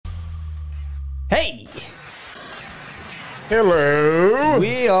Hey! Hello.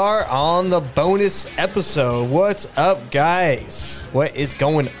 We are on the bonus episode. What's up, guys? What is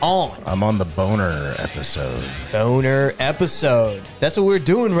going on? I'm on the boner episode. Boner episode. That's what we're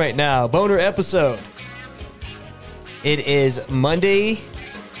doing right now. Boner episode. It is Monday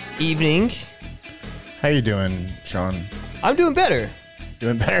evening. How you doing, Sean? I'm doing better.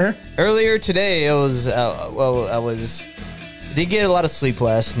 Doing better? Earlier today, I did get a lot of sleep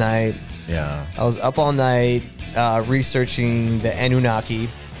last night. Yeah. I was up all night researching the Anunnaki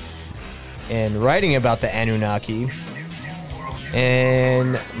and writing about the Anunnaki.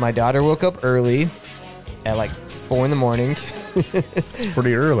 And my daughter woke up early at like 4 in the morning. It's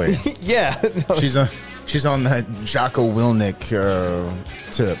pretty early. Yeah. No. She's on that Jocko Willnick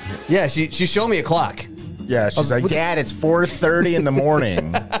tip. Yeah, she showed me a clock. Yeah, she's like, Dad, it's 4:30 in the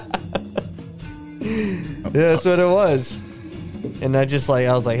morning. Yeah, that's what it was. And I was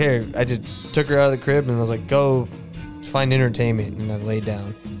like, here, I just took her out of the crib and I was like, go find entertainment. And I laid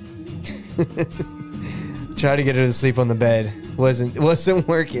down. Tried to get her to sleep on the bed. Wasn't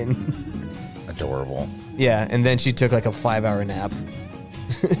working. Adorable. Yeah, and then she took like a 5-hour nap.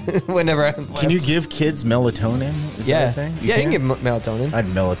 Whenever I left. Can you give kids melatonin? Is that a thing? You can give melatonin. I'd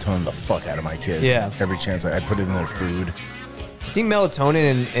melatonin the fuck out of my kids. Yeah. Every chance I put it in their food. I think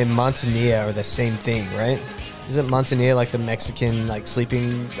melatonin and manzanilla are the same thing, right? Isn't manzanilla like the Mexican like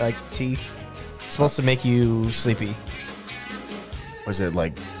sleeping like tea? It's supposed to make you sleepy. Was it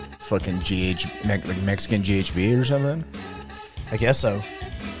like fucking like Mexican GHB or something? I guess so.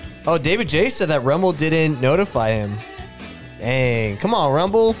 Oh, David J said that Rumble didn't notify him. Dang, come on,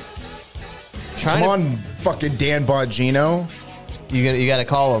 Rumble. Come on, fucking Dan Bongino. You gotta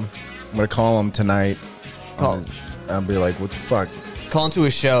call him. I'm gonna call him tonight. Call. I'll be like, what the fuck? Call him to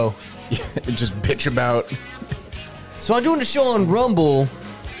a show. Yeah, and just bitch about. So I'm doing a show on Rumble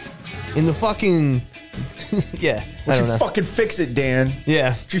in the fucking yeah. Would you fucking fix it, Dan?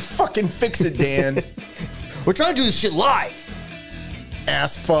 Yeah. Would you fucking fix it, Dan? We're trying to do this shit live.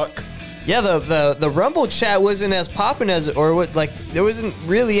 Ass fuck. Yeah, the Rumble chat wasn't as popping as, or what, like there wasn't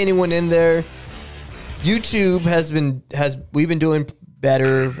really anyone in there. YouTube we've been doing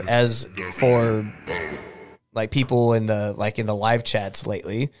better as for like people in the live chats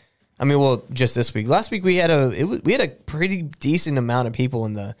lately. I mean, well, just this week. Last week we had a pretty decent amount of people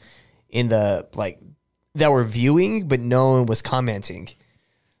in the like that were viewing, but no one was commenting.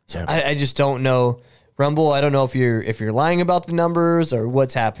 So yeah. I just don't know. Rumble, I don't know if you're lying about the numbers or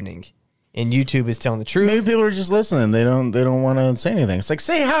what's happening. And YouTube is telling the truth. Maybe people are just listening. They don't want to say anything. It's like,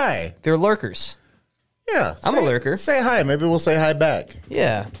 say hi. They're lurkers. Yeah. I'm a lurker. Say hi. Maybe we'll say hi back.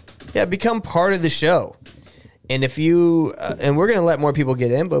 Yeah. Yeah, become part of the show. And if you and we're going to let more people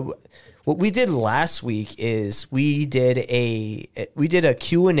get in, but what we did last week is we did a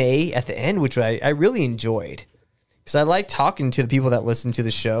Q&A at the end, which I really enjoyed. Because I like talking to the people that listen to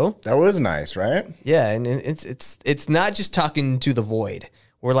the show. That was nice, right? Yeah, and it's not just talking to the void.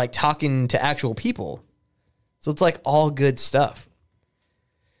 We're like talking to actual people. So it's like all good stuff.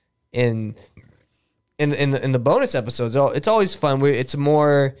 In the bonus episodes, it's always fun. It's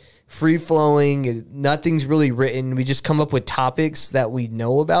more free flowing. Nothing's really written. We just come up with topics that we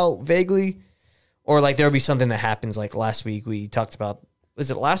know about vaguely. Or like there'll be something that happens like last week we talked about,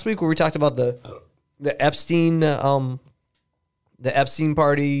 was it last week where we talked about the Epstein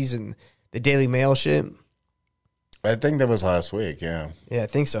parties and the Daily Mail shit? I think that was last week, yeah. Yeah, I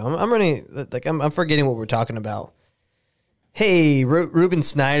think so. I'm running, like, I'm forgetting what we're talking about. Hey, Ruben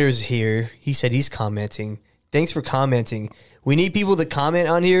Snyder's here. He said he's commenting. Thanks for commenting. We need people to comment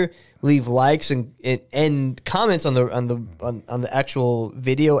on here, leave likes and comments on the actual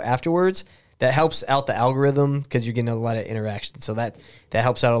video afterwards. That helps out the algorithm because you're getting a lot of interaction. So that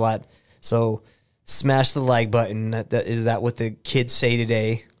helps out a lot. So smash the like button. Is that what the kids say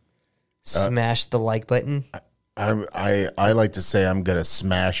today? Smash the like button. I like to say I'm gonna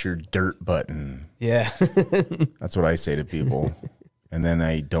smash your dirt button. Yeah. That's what I say to people, and then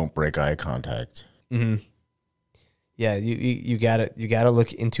I don't break eye contact. Mm-hmm. Yeah, you gotta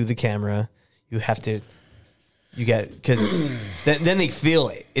look into the camera. You have to. You got because then they feel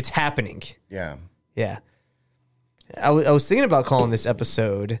it. It's happening. Yeah. Yeah. I was thinking about calling this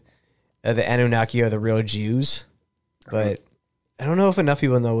episode the Anunnaki are the real Jews, but I don't know if enough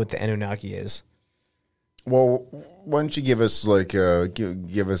people know what the Anunnaki is. Well, why don't you give us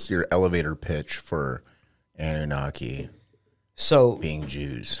give us your elevator pitch for Anunnaki? So being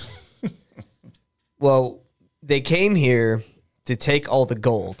Jews. Well, they came here to take all the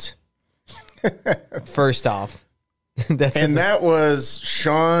gold. First off, That was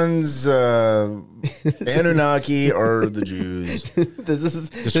Sean's Anunnaki are the Jews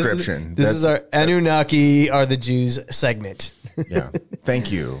description. This is our Anunnaki are the Jews segment. Yeah.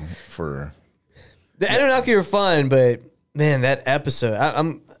 Thank you for... The Anunnaki are fun, but man, that episode,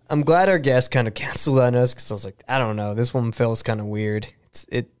 I'm glad our guest kind of canceled on us because I was like, I don't know, this one feels kind of weird.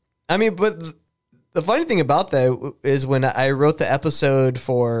 But the funny thing about that is when I wrote the episode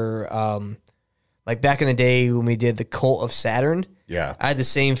for, like back in the day when we did the Cult of Saturn, yeah, I had the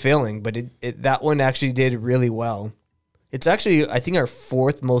same feeling, but that one actually did really well. It's actually, I think, our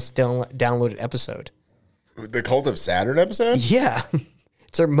fourth most downloaded episode. The Cult of Saturn episode? Yeah.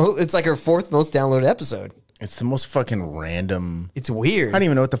 It's like our fourth most downloaded episode. It's the most fucking random. It's weird. I don't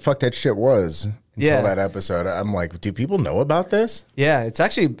even know what the fuck that shit was until that episode. I'm like, do people know about this? Yeah, it's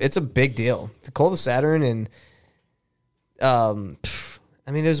a big deal. The Cult of Saturn, and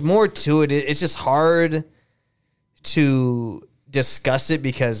there's more to it. It's just hard to discuss it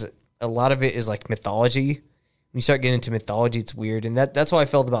because a lot of it is like mythology. When you start getting into mythology, it's weird, and that's how I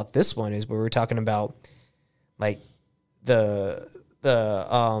felt about this one. Is where we're talking about like the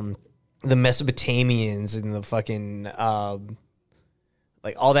Mesopotamians and the fucking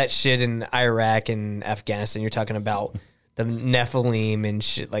like all that shit in Iraq and Afghanistan. You're talking about the Nephilim and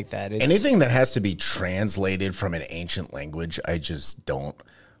shit like that. Anything that has to be translated from an ancient language, I just don't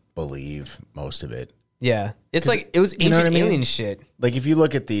believe most of it. Yeah, it's like it was ancient alien shit. Like if you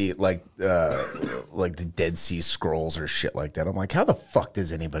look at the like the Dead Sea Scrolls or shit like that, I'm like, how the fuck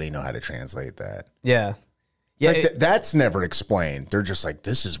does anybody know how to translate that? Yeah. Yeah, like that's never explained. They're just like,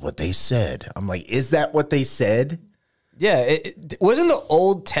 this is what they said. I'm like, is that what they said? Yeah, it wasn't the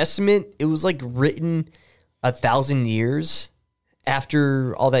Old Testament. It was like written 1,000 years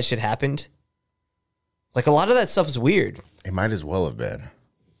after all that shit happened. Like a lot of that stuff is weird. It might as well have been.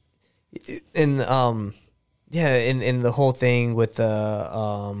 And in the whole thing with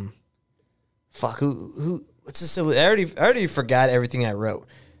the what's the civil? I already forgot everything I wrote.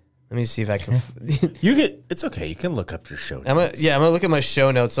 Let me see if I can. It's okay. You can look up your show notes. I'm gonna look at my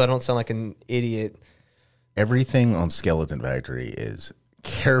show notes so I don't sound like an idiot. Everything on Skeleton Factory is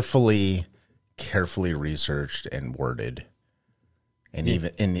carefully researched and worded, and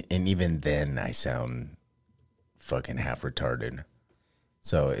even then I sound fucking half retarded.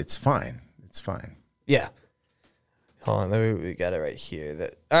 So it's fine. It's fine. Yeah. Hold on, we got it right here.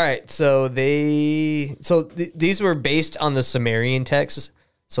 All right. So these were based on the Sumerian texts.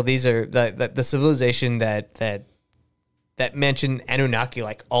 So these are the civilization that mentioned Anunnaki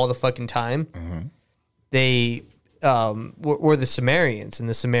like all the fucking time. Mm-hmm. They were the Sumerians, and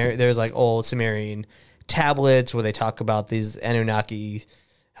there's like old Sumerian tablets where they talk about these Anunnaki,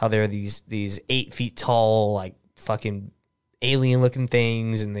 how they're these 8 feet tall, like fucking alien looking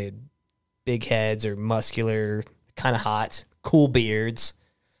things, and they had big heads or muscular, kind of hot, cool beards.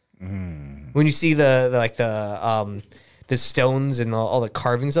 When you see the stones and all the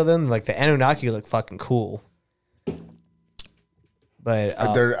carvings of them, like the Anunnaki look fucking cool. But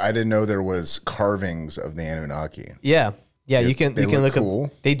I didn't know there was carvings of the Anunnaki. Yeah. You can look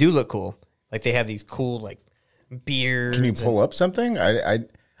cool. They do look cool. Like they have these cool like beards. Can you pull up something?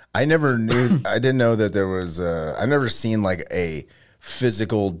 I never knew. I didn't know that there was. I never seen like a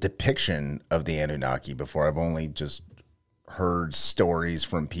physical depiction of the Anunnaki before. I've only just heard stories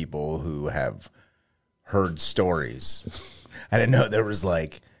from people who have heard stories. I didn't know there was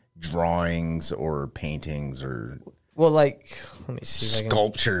like drawings or paintings or let me see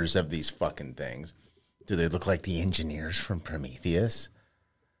sculptures of these fucking things. Do they look like the engineers from Prometheus?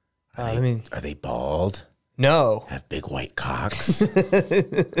 Are they bald? No. Have big white cocks?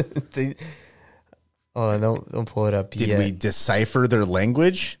 Don't pull it up yet. Did we decipher their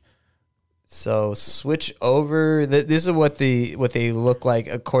language? So switch over. This is what they look like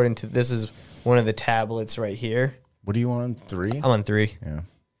according to. This is one of the tablets right here. What are you on? 3? I'm on 3. Yeah.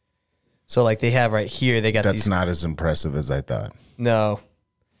 So like they have right here. They got. That's not as impressive as I thought. No.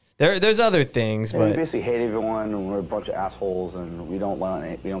 There's other things, but we basically hate everyone, and we're a bunch of assholes, and we don't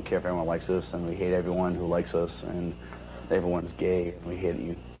care if everyone likes us, and we hate everyone who likes us, and everyone's gay, and we hate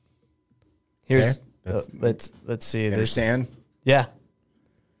you. Here's let's see. Understand? Yeah.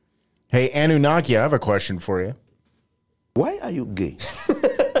 Hey, Anunnaki, I have a question for you. Why are you gay?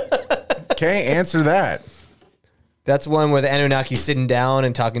 Okay, answer that. That's one where the Anunnaki's sitting down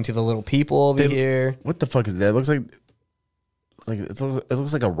and talking to the little people over here. What the fuck is that? It looks it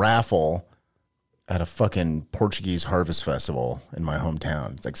looks like a raffle at a fucking Portuguese harvest festival in my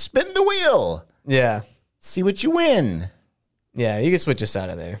hometown. It's like, spin the wheel. Yeah. See what you win. Yeah, you can switch us out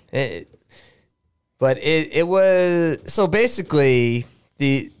of there. But it was so basically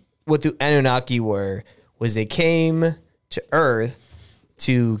what the Anunnaki were was they came to Earth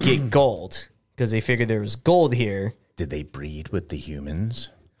to get gold because they figured there was gold here. Did they breed with the humans?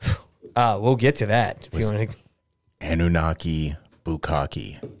 We'll get to that. If you want to. Anunnaki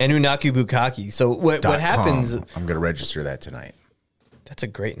Bukkake. Anunnaki Bukkake. So what happens? I'm going to register that tonight. That's a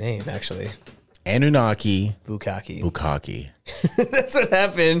great name, actually. Anunnaki Bukkake. Bukkake. That's what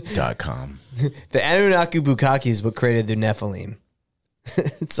happened. .com. The Anunnaki Bukkake is what created the Nephilim.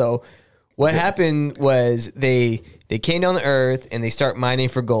 So what happened was they came down to Earth and they start mining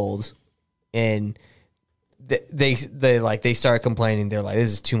for gold, and they started complaining. They're like,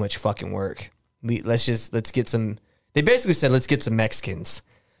 this is too much fucking work. Let's get some. They basically said, let's get some Mexicans.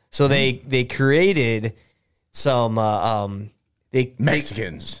 So they created some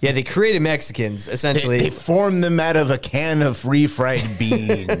Mexicans. They created Mexicans essentially. They formed them out of a can of refried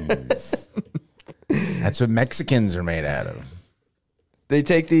beans. That's what Mexicans are made out of. They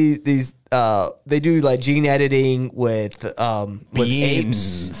take these they do like gene editing with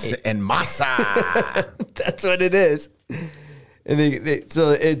beans apes and masa. That's what it is. And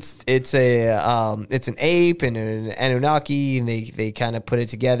so it's an ape and an Anunnaki, and they kind of put it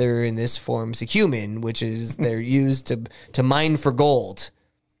together, and this forms a human, which is they're used to mine for gold.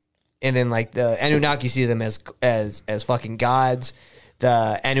 And then like the Anunnaki see them as fucking gods.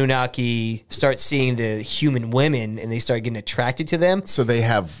 The Anunnaki start seeing the human women, and they start getting attracted to them. So they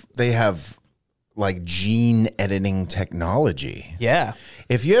have like gene editing technology. Yeah.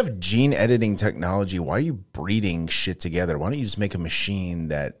 If you have gene editing technology, why are you breeding shit together? Why don't you just make a machine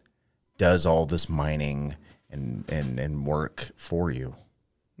that does all this mining and work for you?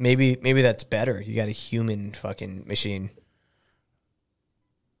 Maybe that's better. You got a human fucking machine.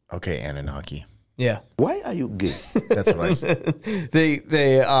 Okay, Anunnaki. Yeah. Why are you gay? That's what I said.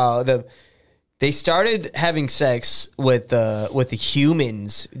 They started having sex with the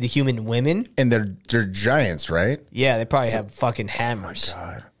humans, the human women. And they're giants, right? Yeah, they probably have fucking hammers. Oh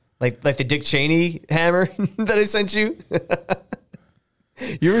my God. Like the Dick Cheney hammer that I sent you.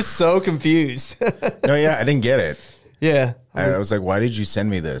 You were so confused. No, yeah, I didn't get it. Yeah. I was like, why did you send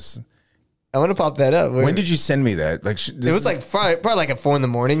me this? I want to pop that up. When did you send me that? Like, it was like probably like at 4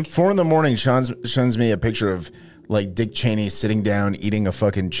 a.m. 4 a.m. Sean's me a picture of like Dick Cheney sitting down eating a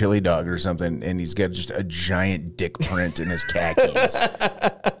fucking chili dog or something, and he's got just a giant dick print in his khakis.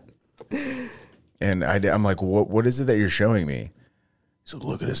 And I'm like, what is it that you're showing me? So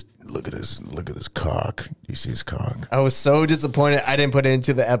look at his cock. Do you see his cock? I was so disappointed I didn't put it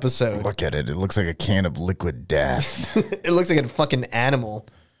into the episode. Look at it. It looks like a can of liquid death. It looks like a fucking animal.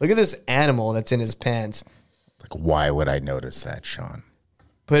 Look at this animal that's in his pants. Like, why would I notice that, Sean?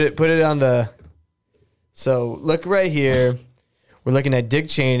 Put it on the. So look right here. We're looking at Dick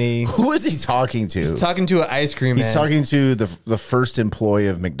Cheney. Who is he talking to? He's talking to an ice cream man. He's talking to the first employee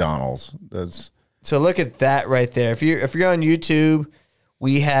of McDonald's. So look at that right there. If you're on YouTube,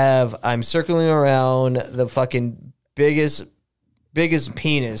 we have I'm circling around the fucking biggest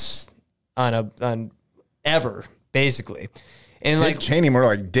penis on ever, basically. And Dick like Cheney, more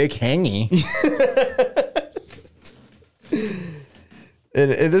like Dick Hangy.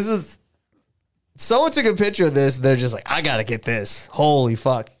 and this is someone took a picture of this. They're just like, I gotta get this. Holy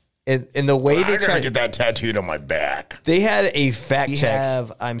fuck! And the way they gotta tried get that tattooed on my back. they had a fact check.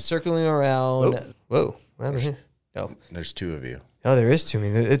 I'm circling around. Whoa! What happened here? No, There's two of you. oh, there is two of me.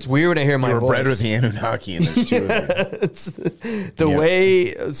 It's weird when I hear my You were voice. bred with the Anunnaki, and there's two of you. It's the way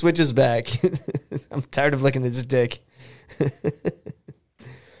it switches back. I'm tired of looking at his dick.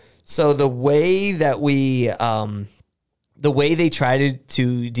 So the way that the way they tried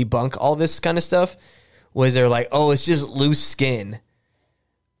to debunk all this kind of stuff was they're like, oh, it's just loose skin.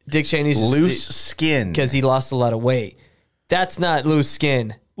 Dick Cheney's Loose skin. because he lost a lot of weight. That's not loose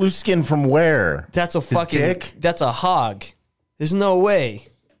skin. Loose skin from where? That's a fucking dick? That's a hog. There's no way.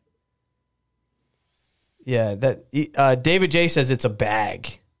 Yeah, that David J says it's a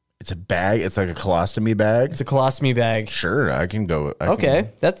bag. It's a bag. It's like a colostomy bag. It's a colostomy bag. Sure, I can go. Okay,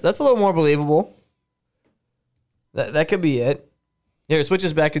 that's a little more believable. That could be it. Here, it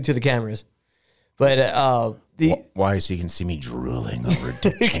switches back into the cameras. But Why? So you can see me drooling over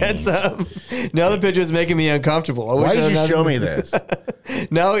Dick Cheney's. Now the picture is making me uncomfortable. Why did you show me this?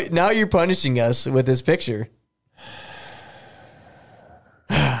 Now you're punishing us with this picture.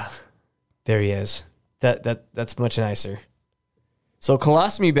 There he is. That's much nicer. So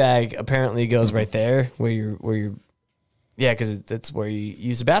colostomy bag apparently goes right there where you're yeah, because that's where you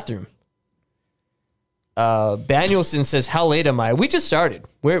use the bathroom. Danielson says, "How late am I?" We just started.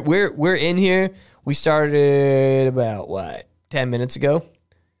 We're in here. We started about what 10 minutes ago.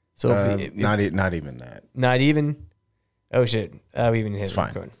 So not even that. not even. Oh shit! We even hit. It's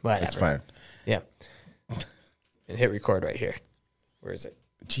fine. Record. Whatever. It's fine. Yeah. and hit record right here. Where is it?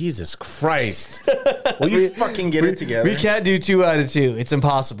 Jesus Christ. Will you fucking get it together? We can't do 2 out of 2. It's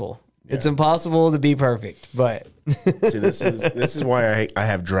impossible. Yeah. It's impossible to be perfect, but see, this is why I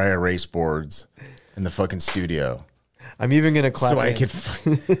have dry erase boards in the fucking studio. I'm even gonna clap. So I could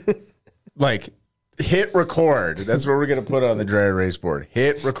like hit record. That's what we're gonna put on the dry erase board.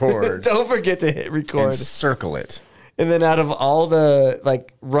 Hit record. Don't forget to hit record. And circle it. And then out of all the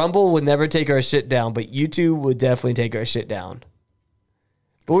like, Rumble would never take our shit down, but YouTube would definitely take our shit down.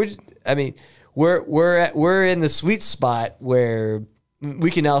 But we're in the sweet spot where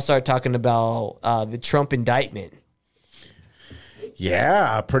we can now start talking about the Trump indictment.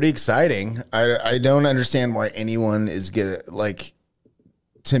 Yeah, pretty exciting. I don't understand why anyone is like,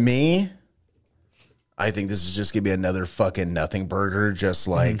 to me, I think this is just gonna be another fucking nothing burger, just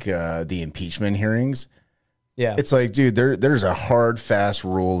like the impeachment hearings. Yeah, it's like, dude, there's a hard, fast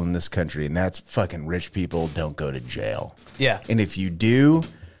rule in this country, and that's fucking rich people don't go to jail. Yeah, and if you do,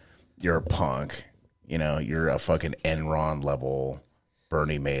 you're a punk. You know, you're a fucking Enron level,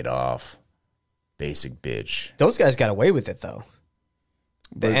 Bernie Madoff, basic bitch. Those guys got away with it though.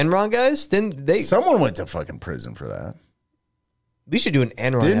 The Enron guys, didn't they? Someone went to fucking prison for that. We should do an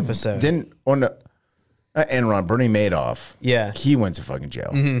Enron episode. Enron, Bernie Madoff. Yeah, he went to fucking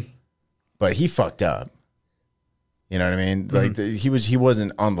jail, but he fucked up. You know what I mean? Like he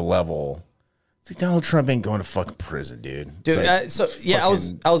wasn't on the level. It's like Donald Trump ain't going to fucking prison, dude. Dude, like, I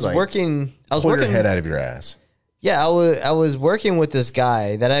was like, working. Pull your head out of your ass. Yeah, I was working with this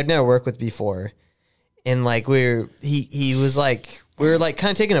guy that I've never worked with before, and like he was like, we were like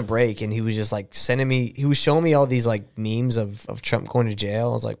kind of taking a break, and he was just like he was showing me all these like memes of Trump going to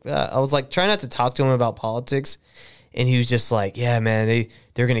jail. I was like trying not to talk to him about politics, and he was just like, yeah, man,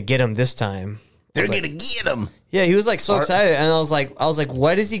 they're gonna get him this time. They're gonna get him. Yeah, he was like so excited, and I was like,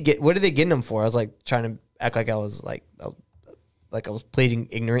 what does he get? What are they getting him for? I was like trying to act like I was pleading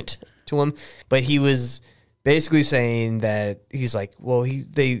ignorant to him, but he was basically saying that he's like, well,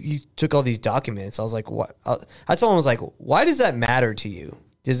 he took all these documents. I was like, what? I told him, I was like, why does that matter to you?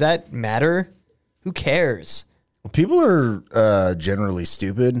 Does that matter? Who cares? Well, people are generally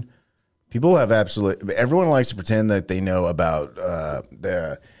stupid. People have everyone likes to pretend that they know about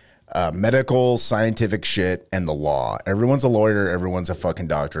the medical, scientific shit and the law. Everyone's a lawyer, everyone's a fucking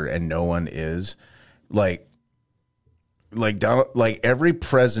doctor, and no one is. Like every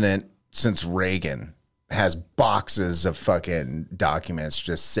president since Reagan has boxes of fucking documents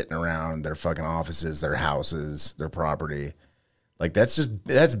just sitting around their fucking offices, their houses, their property. Like that's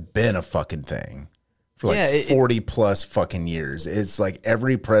been a fucking thing for like 40 plus fucking years. It's like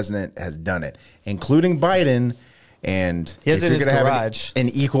every president has done it, including Biden. And if you're going to have an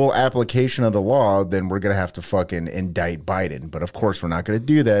equal application of the law, then we're going to have to fucking indict Biden. But of course, we're not going to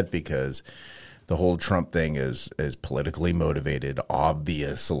do that because the whole Trump thing is politically motivated,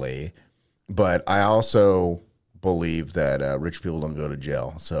 obviously. But I also believe that rich people don't go to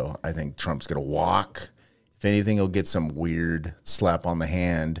jail. So I think Trump's going to walk. If anything, he'll get some weird slap on the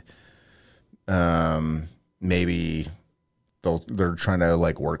hand. Maybe they're trying to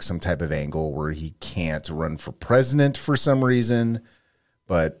like work some type of angle where he can't run for president for some reason.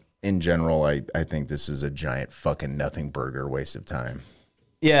 But in general, I think this is a giant fucking nothing burger waste of time.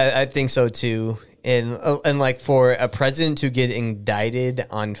 Yeah, I think so too. And like for a president to get indicted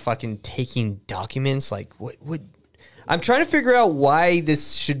on fucking taking documents, like what would I'm trying to figure out why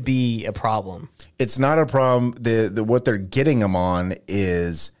this should be a problem. It's not a problem. The what they're getting them on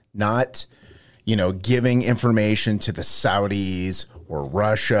is not, giving information to the Saudis or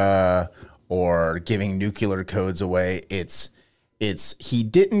Russia or giving nuclear codes away. It's he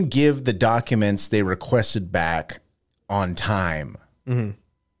didn't give the documents they requested back on time. Mm-hmm.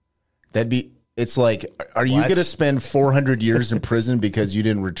 It's like, are you going to spend 400 years in prison because you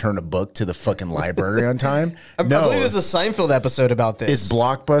didn't return a book to the fucking library on time? I believe there's a Seinfeld episode about this. Is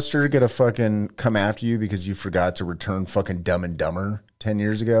Blockbuster going to fucking come after you because you forgot to return fucking Dumb and Dumber 10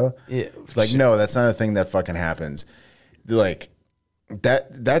 years ago? Yeah. Like, no, that's not a thing that fucking happens. Like,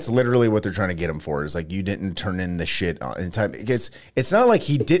 that's literally what they're trying to get him for, is like, you didn't turn in the shit in time. Because it's not like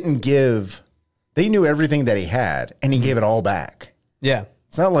he didn't give, they knew everything that he had, and he gave it all back. Yeah.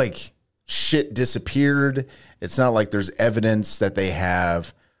 It's not like shit disappeared. It's not like there's evidence that they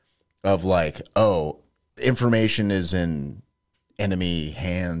have of like, oh, information is in enemy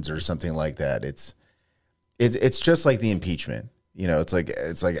hands or something like that. It's just like the impeachment. It's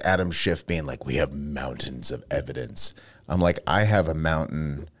like Adam Schiff being like, we have mountains of evidence. I'm like, I have a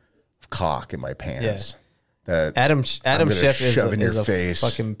mountain of cock in my pants. Yeah. That Adam Schiff is in your a face.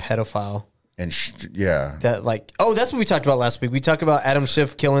 fucking pedophile. And yeah, That like, oh, that's what we talked about last week. We talked about Adam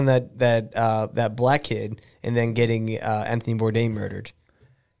Schiff killing that black kid and then getting Anthony Bourdain murdered.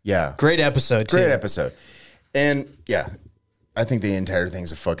 yeah, Great episode, too. great episode. And yeah, I think the entire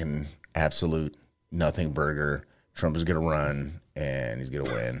thing's a fucking absolute nothing burger. Trump is gonna run and he's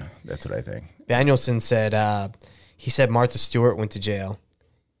gonna win. That's what I think. Danielson said he said Martha Stewart went to jail.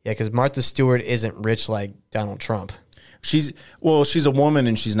 Yeah, because Martha Stewart isn't rich like Donald Trump. She's a woman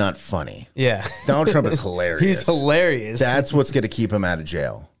and she's not funny. Yeah. Donald Trump is hilarious. He's hilarious. That's what's going to keep him out of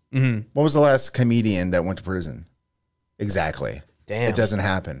jail. Mm-hmm. What was the last comedian that went to prison? Exactly. Damn. It doesn't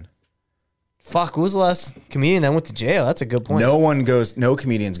happen. Fuck, who was the last comedian that went to jail? That's a good point. No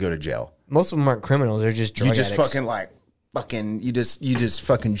comedians go to jail. Most of them aren't criminals. They're just drug You just addicts. you just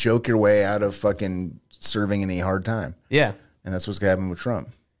fucking joke your way out of fucking serving any hard time. Yeah. And that's what's going to happen with Trump.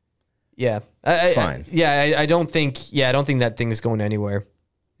 Yeah. It's fine. I don't think that thing is going anywhere.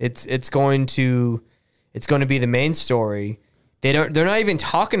 It's going to be the main story. They're not even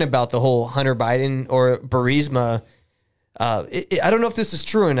talking about the whole Hunter Biden or Burisma. I don't know if this is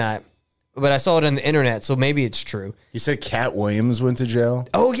true or not, but I saw it on the internet, so maybe it's true. You said Cat Williams went to jail?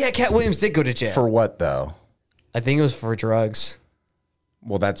 Oh yeah, Cat Williams did go to jail. For what though? I think it was for drugs.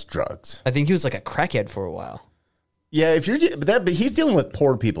 Well, that's drugs. I think he was like a crackhead for a while. Yeah, but he's dealing with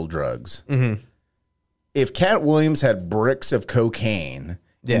poor people drugs. Mm-hmm. If Cat Williams had bricks of cocaine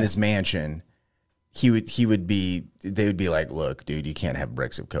in his mansion, they would be like, look, dude, you can't have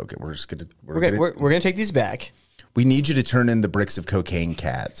bricks of cocaine. We're gonna take these back. We need you to turn in the bricks of cocaine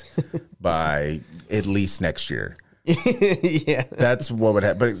cats by at least next year. Yeah, that's what would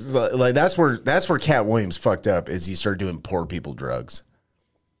happen. But it's like that's where Cat Williams fucked up, is he started doing poor people drugs.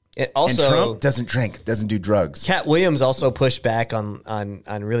 And Trump doesn't drink, doesn't do drugs. Cat Williams also pushed back on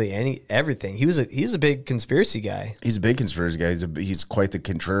really everything. He's a big conspiracy guy. He's a big conspiracy guy. He's quite the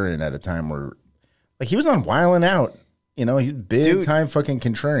contrarian at a time where, like, he was on Wildin' Out. You know, he's big time fucking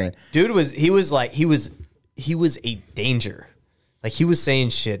contrarian. Dude he was a danger. Like, he was saying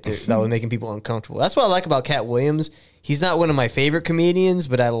shit that was making people uncomfortable. That's what I like about Cat Williams. He's not one of my favorite comedians,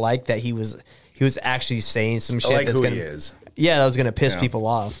 but I like that he was actually saying some shit. I like who he is. Yeah, that was going to piss people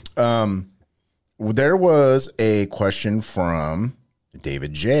off. There was a question from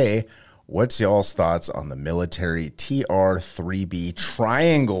David J. What's y'all's thoughts on the military TR-3B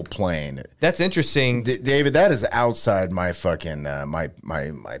triangle plane? That's interesting. David, that is outside my fucking my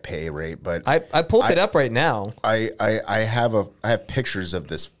pay rate, but I pulled it up right now. I have pictures of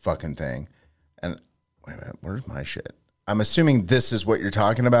this fucking thing. And wait a minute, where's my shit? I'm assuming this is what you're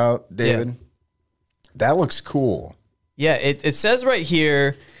talking about, David. Yeah. That looks cool. Yeah, it says right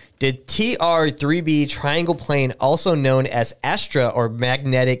here, the TR-3B triangle plane, also known as Astra or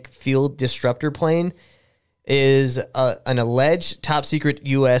magnetic field disruptor plane, is an alleged top secret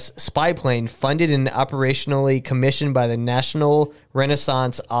U.S. spy plane funded and operationally commissioned by the National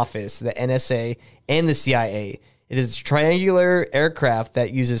Renaissance Office, the NSA, and the CIA. It is a triangular aircraft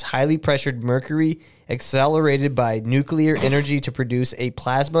that uses highly pressured mercury accelerated by nuclear energy to produce a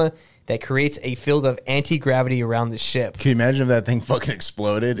plasma that creates a field of anti-gravity around the ship. Can you imagine if that thing fucking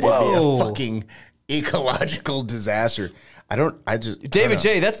exploded? Whoa. It'd be a fucking ecological disaster. David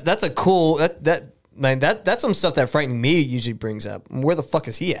J, that's a cool that's some stuff that frightening me usually brings up. Where the fuck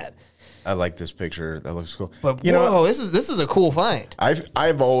is he at? I like this picture. That looks cool. But this is a cool find.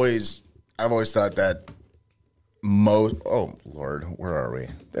 I've always thought that oh Lord, where are we?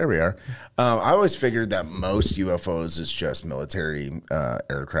 There we are. I always figured that most UFOs is just military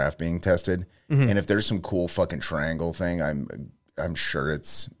aircraft being tested, and if there's some cool fucking triangle thing, I'm sure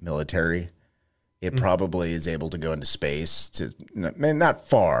it's military. It probably is able to go into space to, not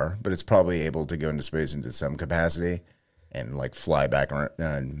far, but it's probably able to go into space into some capacity and like fly back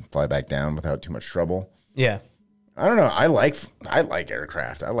down without too much trouble. Yeah. I don't know. I like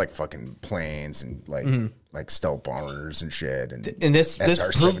aircraft. I like fucking planes and like stealth bombers and shit and this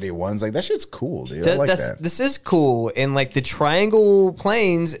SR-71s. Like, that shit's cool, dude. I like that. This is cool. And like the triangle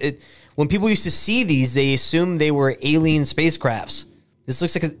planes, when people used to see these, they assumed they were alien spacecrafts. This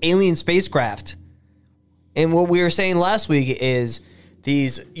looks like an alien spacecraft. And what we were saying last week is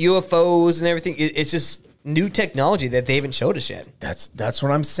these UFOs and everything, it's just new technology that they haven't showed us yet. That's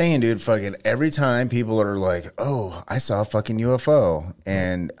what I'm saying, dude. Fucking every time people are like, oh, I saw a fucking UFO.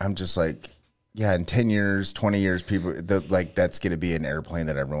 And I'm just like, yeah, in 10 years, 20 years, people, that's going to be an airplane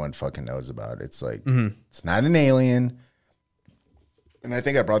that everyone fucking knows about. It's like, it's not an alien. And I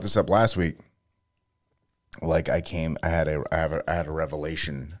think I brought this up last week. Like, I had a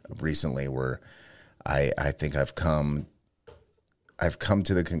revelation recently where I think I've come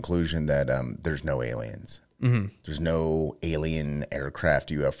to the conclusion that there's no aliens. There's no alien aircraft,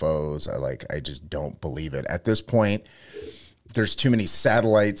 UFOs. I just don't believe it. At this point, there's too many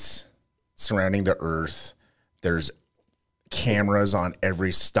satellites surrounding the Earth. There's cameras on every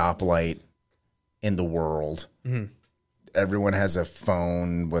stoplight in the world. Everyone has a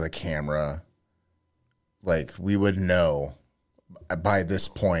phone with a camera. Like, we would know by this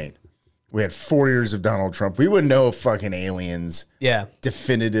point. We had 4 years of Donald Trump. We would know if fucking aliens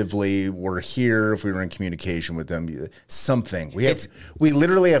definitively were here, if we were in communication with them. Something. We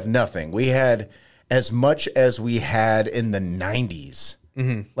literally have nothing. We had as much as we had in the 90s.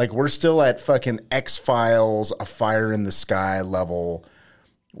 Like, we're still at fucking X-Files, A Fire in the Sky level.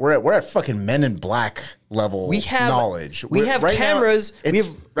 We're at fucking Men in Black level knowledge. We have right cameras. Now, we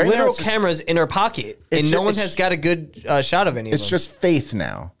have literal cameras in our pocket, and no one has got a good shot of any of them. It's just faith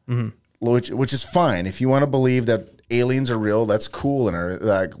now. Which is fine. If you want to believe that aliens are real, that's cool, and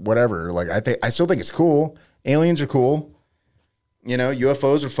like whatever. Like, I still think it's cool. Aliens are cool. You know,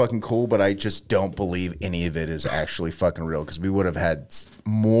 UFOs are fucking cool, but I just don't believe any of it is actually fucking real, because we would have had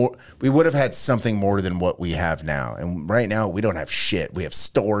more. We would have had something more than what we have now. And right now, we don't have shit. We have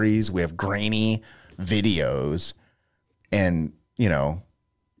stories. We have grainy videos, and you know,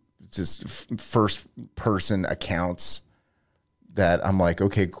 just first person accounts. That I'm like,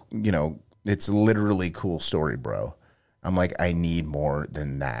 okay, you know, it's literally cool story, bro. I'm like, I need more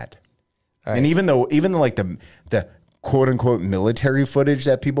than that. Right. And even though like the quote unquote military footage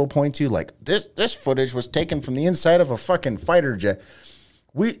that people point to, like this footage was taken from the inside of a fucking fighter jet.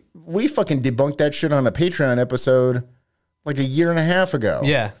 We fucking debunked that shit on a Patreon episode like a year and a half ago.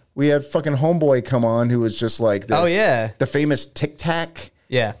 Yeah. We had fucking Homeboy come on who was just like the famous Tic Tac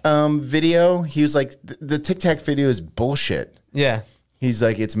video. He was like, the Tic Tac video is bullshit. Yeah. He's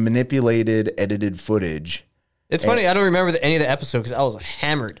like, it's manipulated, edited footage. It's funny, I don't remember any of the episodes because I was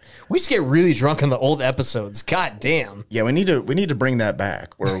hammered. We used to get really drunk on the old episodes. God damn. Yeah, we need to bring that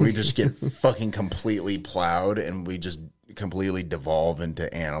back, where we just get fucking completely plowed and we just completely devolve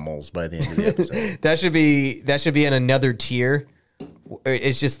into animals by the end of the episode. that should be in another tier.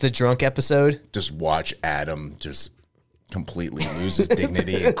 It's just the drunk episode. Just watch Adam just completely lose his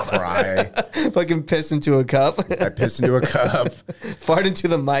dignity and cry. Fucking piss into a cup. I piss into a cup. Fart into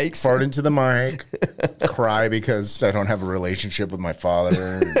the mics. Fart into the mic. Cry because I don't have a relationship with my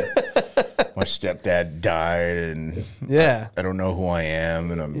father. My stepdad died, and I don't know who I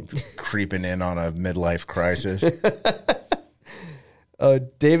am, and I'm creeping in on a midlife crisis.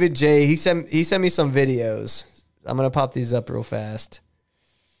 David J, he sent me some videos. I'm gonna pop these up real fast.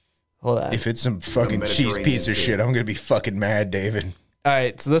 Hold on. If it's some fucking cheese piece of shit, I'm going to be fucking mad, David. All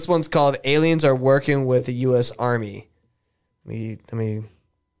right, so this one's called Aliens Are Working with the U.S. Army. Let me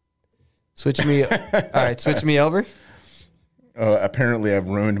switch me. All right, switch me over. Apparently, I've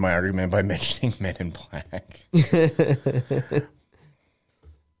ruined my argument by mentioning Men in Black.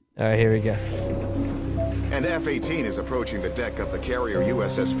 All right, here we go. An F-18 is approaching the deck of the carrier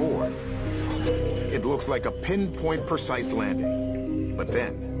USS Ford. It looks like a pinpoint precise landing. But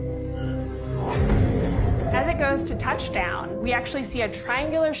then, as it goes to touchdown, we actually see a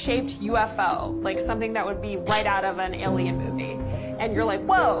triangular-shaped UFO, like something that would be right out of an alien movie. And you're like,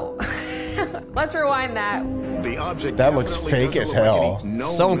 whoa, let's rewind that. The object that looks fake as hell.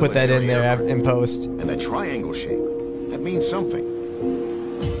 Someone put that in there in post. And that triangle shape, that means something.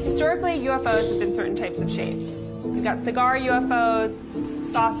 Historically, UFOs have been certain types of shapes. We've got cigar UFOs,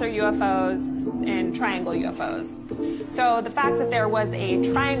 saucer UFOs, and triangle UFOs. So the fact that there was a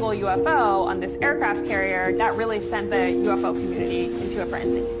triangle UFO on this aircraft carrier, that really sent the UFO community into a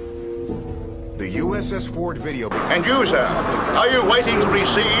frenzy. The USS Ford video... And you, sir, are you waiting to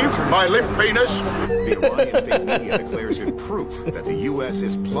receive my limp penis? The Alliance State media declares it proof that the U.S.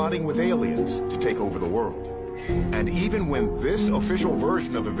 is plotting with aliens to take over the world. And even when this official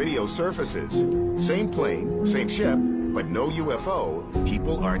version of the video surfaces, same plane, same ship, but no UFO,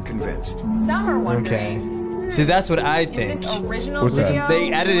 people aren't convinced. Some are wondering... See, that's what I think. What's that?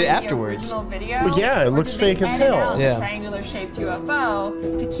 They added it afterwards. Well, yeah, it looks fake as hell. Yeah. Triangular-shaped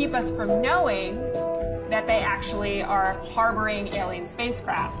UFO to keep us from knowing that they actually are harboring alien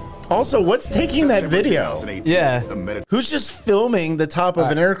spacecraft. Also, what's taking that video? Yeah. Who's just filming the top of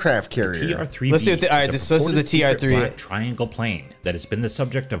an aircraft carrier? TR-3B Let's see what this is the TR-3. Black triangle plane that has been the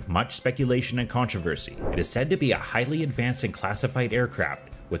subject of much speculation and controversy. It is said to be a highly advanced and classified aircraft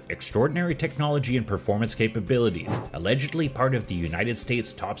with extraordinary technology and performance capabilities, allegedly part of the United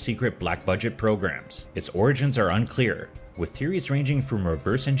States' top-secret black budget programs. Its origins are unclear, with theories ranging from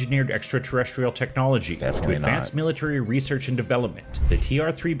reverse-engineered extraterrestrial technology to advanced military research and development. The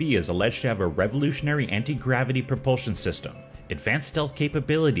TR-3B is alleged to have a revolutionary anti-gravity propulsion system, advanced stealth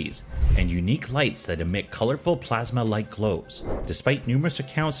capabilities, and unique lights that emit colorful plasma-like glows. Despite numerous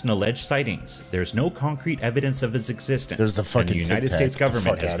accounts and alleged sightings, there's no concrete evidence of its existence, There's the and fucking the United Tic Tac. States Get the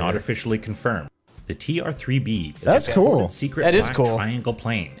government fuck has outta not here. officially confirmed. The TR-3B is That's a cool. purported secret That is black cool. triangle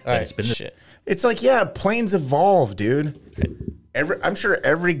plane All that right, has been the shit. It's like, yeah, planes evolve, dude. I'm sure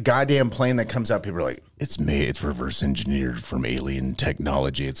every goddamn plane that comes out, people are like, it's made, it's reverse engineered from alien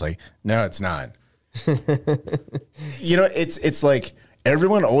technology. It's like, no, it's not. You know, it's like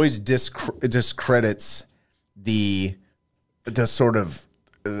everyone always discredits the sort of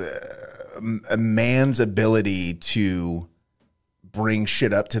a man's ability to bring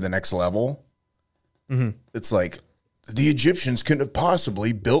shit up to the next level. It's like the Egyptians couldn't have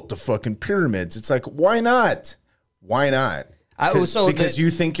possibly built the fucking pyramids. It's like, why not? Why not? Because you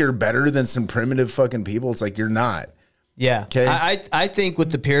think you're better than some primitive fucking people. It's like, you're not. Yeah. Okay. I think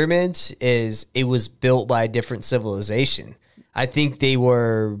with the pyramids is it was built by a different civilization. I think they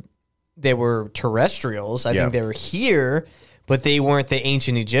were terrestrials. I Yeah. think they were here, but they weren't the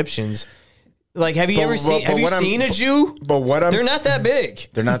ancient Egyptians. Like, have you But- ever seen? but Have you what I'm- seen a Jew? But what I'm They're not that big.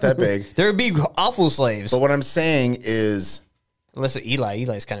 They're not that big. They're big, awful slaves. But what I'm saying is, Unless Eli.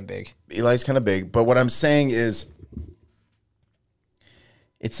 Eli's kind of big. Eli's kind of big. But what I'm saying is,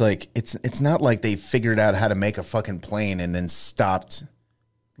 it's like it's not like they figured out how to make a fucking plane and then stopped,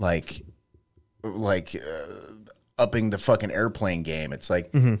 like upping the fucking airplane game. It's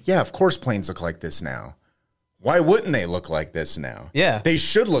like, yeah, of course planes look like this now. Why wouldn't they look like this now? Yeah. They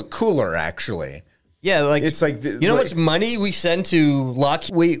should look cooler, actually. Yeah, like It's like you know how much money we send to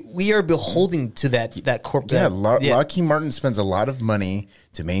Lockheed. We are beholden to that corporate. Yeah, Lockheed Martin spends a lot of money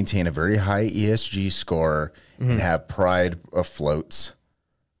to maintain a very high ESG score and have pride afloats.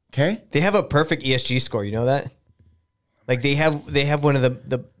 Okay, They have a perfect ESG score. You know that? Like they have one of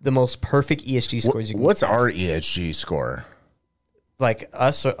the most perfect ESG scores. You can what's our ESG score? like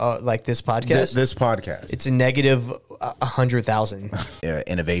us or like this podcast? This podcast. It's a negative 100,000.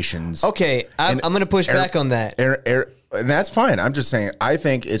 Innovations. Okay, I'm going to push back on that. And that's fine. I'm just saying. I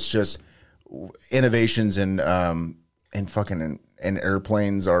think it's just innovations in fucking in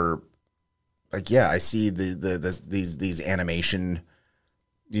airplanes are like, yeah. I see these animations,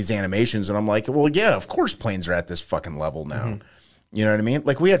 and I'm like, well, yeah, of course planes are at this fucking level now. You know what I mean?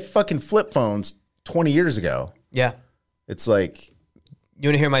 Like we had fucking flip phones 20 years ago. Yeah. It's like, You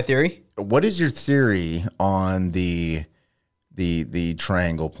want to hear my theory? what is your theory on the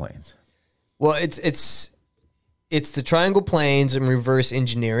triangle planes? Well, it's the triangle planes and reverse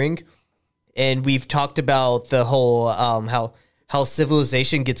engineering, and we've talked about the whole how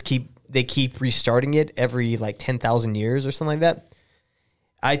civilization keep restarting it every like 10,000 years or something like that.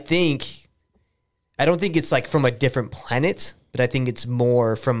 I don't think it's like from a different planet, but I think it's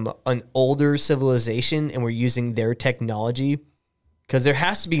more from an older civilization, and we're using their technology because there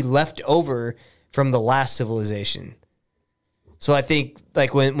has to be left over from the last civilization. So I think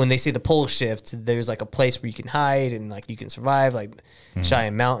like when they say the pole shift, there's like a place where you can hide and like you can survive, like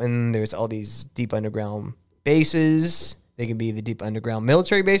Cheyenne Mountain. There's all these deep underground bases. They can be the deep underground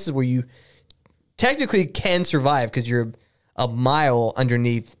military bases where you technically can survive because you're a mile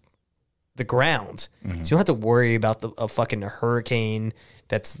underneath the ground. So you don't have to worry about a fucking hurricane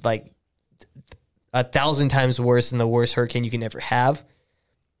that's like 1,000 times worse than the worst hurricane you can ever have.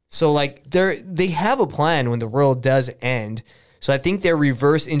 So like they have a plan when the world does end. So I think they're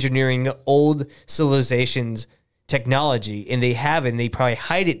reverse engineering old civilizations' technology, and they have it, and they probably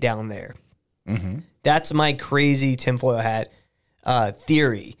hide it down there. That's my crazy tinfoil hat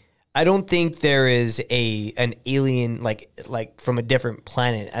theory. I don't think there is an alien like from a different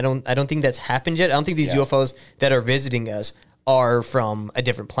planet. I don't think that's happened yet. I don't think these UFOs that are visiting us are from a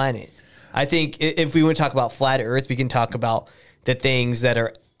different planet. I think if we want to talk about flat Earth, we can talk about the things that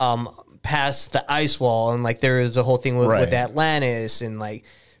are past the ice wall, and like there is a whole thing with Atlantis, and like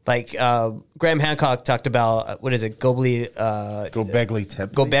Graham Hancock talked about what is it, Gobekli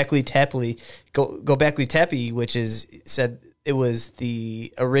Tepe, which is said it was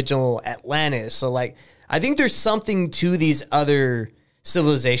the original Atlantis. So like I think there's something to these other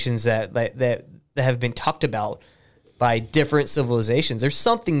civilizations that have been talked about by different civilizations. There's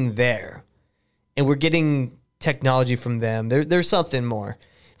something there, and we're getting technology from them. There's something more.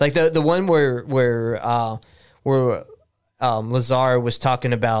 Like the one where Lazar was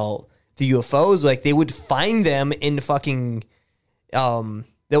talking about the UFOs, like they would find them in fucking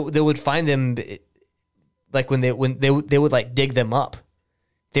they would find them like when they would like dig them up.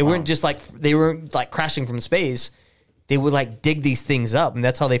 They weren't just like they weren't like crashing from space. They would like dig these things up, and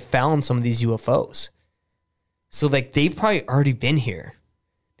that's how they found some of these UFOs. So like they've probably already been here.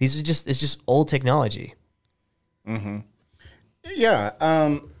 It's just old technology.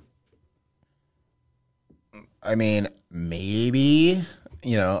 Yeah. I mean, maybe,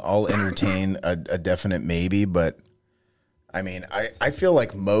 I'll entertain a definite maybe, but I mean, I feel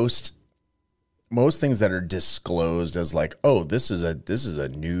like most things that are disclosed as like, oh, this is a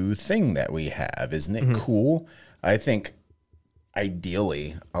new thing that we have. Isn't it cool? I think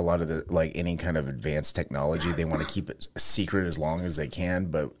ideally a lot of the, like any kind of advanced technology, they want to keep it secret as long as they can.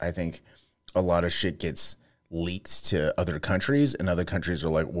 But I think a lot of shit gets leaked to other countries, and other countries are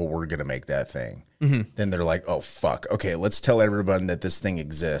like, well, we're going to make that thing. Then they're like, oh, fuck. Okay, let's tell everyone that this thing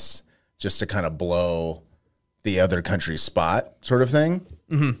exists just to kind of blow the other country's spot sort of thing.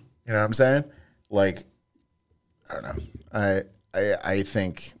 You know what I'm saying? Like, I don't know. I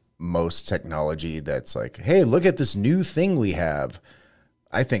think most technology that's like, hey, look at this new thing we have.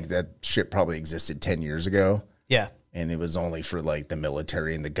 I think that shit probably existed 10 years ago. Yeah. And it was only for like the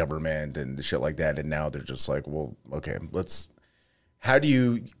military and the government and shit like that. And now they're just like, well, okay,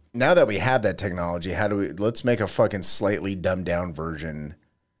 now that we have that technology, let's make a fucking slightly dumbed down version,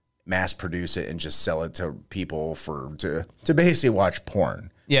 mass produce it and just sell it to people to basically watch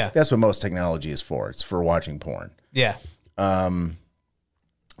porn. Yeah. That's what most technology is for. It's for watching porn. Yeah. What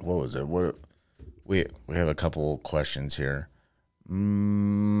was it? We have a couple questions here.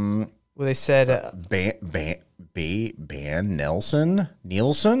 Well, they said Nielsen.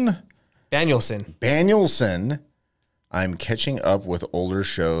 I'm catching up with older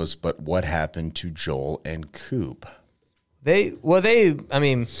shows, but what happened to Joel and Coop? I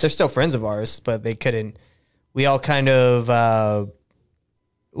mean, they're still friends of ours, but they couldn't. We all kind of.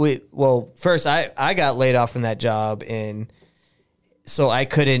 First I got laid off from that job, and so I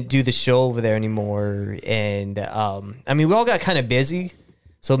couldn't do the show over there anymore. And I mean, we all got kind of busy.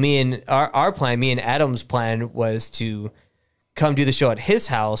 So me and Adam's plan was to come do the show at his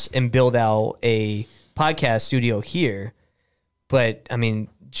house and build out a podcast studio here. But I mean,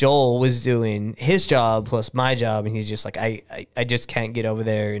 Joel was doing his job plus my job, and he's just like, I just can't get over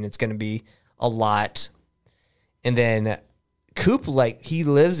there, and it's going to be a lot. And then Coop, like, he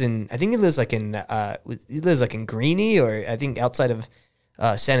lives in Greeny, or I think outside of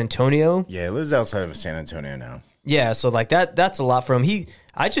San Antonio. Yeah, he lives outside of San Antonio now. Yeah, so like that's a lot for him.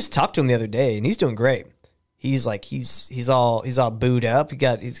 I just talked to him the other day, and he's doing great. He's like he's all booed up.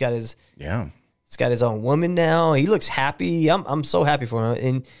 He's got his own woman now. He looks happy. I'm so happy for him.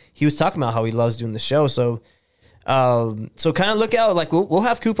 And he was talking about how he loves doing the show. So kind of look out. Like we'll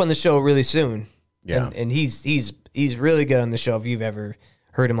have Coop on the show really soon. Yeah, and he's really good on the show if you've ever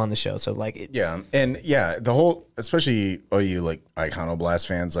heard him on the show. So like the whole, especially you like Iconoblast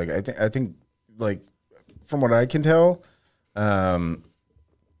fans. Like I think like from what I can tell,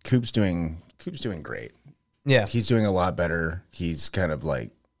 Coop's doing great. Yeah, he's doing a lot better. He's kind of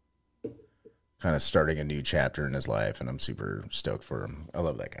starting a new chapter in his life, and I'm super stoked for him. I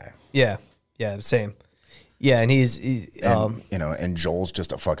love that guy. Yeah, same. Yeah, and he's and Joel's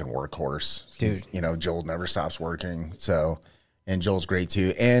just a fucking workhorse, dude. Joel never stops working. So, and Joel's great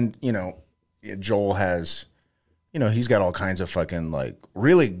too. And Joel has, he's got all kinds of fucking like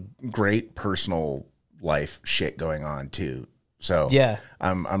really great personal life shit going on too. So yeah,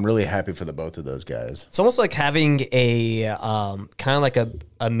 I'm really happy for the both of those guys. It's almost like having a kind of like a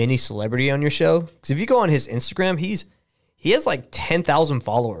mini celebrity on your show, because if you go on his Instagram, he has like 10,000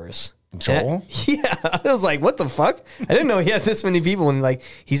 followers. Joel? I was like, what the fuck? I didn't know he had this many people, and like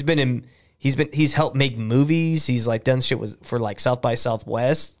he's helped make movies. He's like done shit for like South by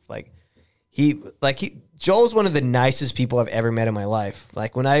Southwest. Joel's one of the nicest people I've ever met in my life.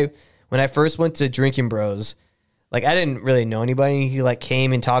 Like when I first went to Drinking Bros, like I didn't really know anybody. He like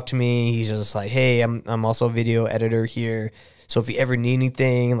came and talked to me. He's just like, hey, I'm also a video editor here. So if you ever need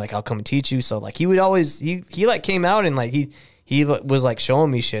anything, like I'll come and teach you. So like he would always he like came out and like he was like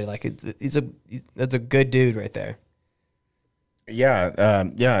showing me shit. Like that's a good dude right there. Yeah,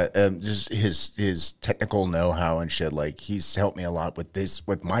 just his technical know-how and shit. Like he's helped me a lot with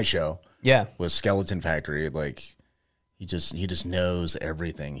my show. Yeah, with Skeleton Factory. Like he just knows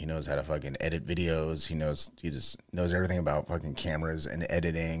everything. He knows how to fucking edit videos. He just knows everything about fucking cameras and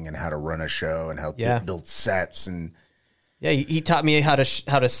editing and how to run a show and how to build sets. And yeah, he taught me how to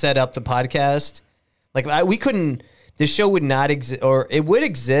set up the podcast. Like the show would not exist, or it would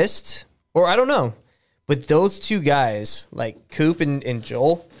exist, or I don't know. But those two guys, like Coop and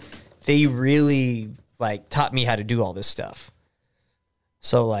Joel, they really like taught me how to do all this stuff.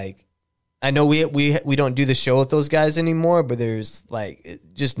 So like, I know we don't do the show with those guys anymore, but there's like,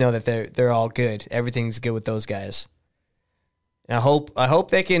 just know that they're all good. Everything's good with those guys. And I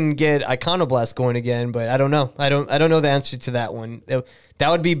hope they can get Iconoblast going again, but I don't know. I don't know the answer to that one. That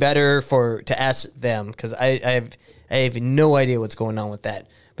would be better to ask them, because I have no idea what's going on with that.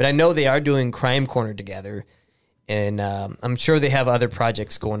 But I know they are doing Crime Corner together, and I'm sure they have other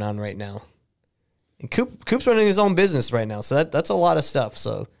projects going on right now. And Coop's running his own business right now, so that's a lot of stuff.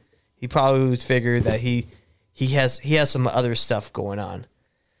 So he probably figured that he has some other stuff going on.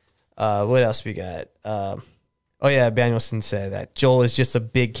 What else we got? Oh yeah, Danielson said that Joel is just a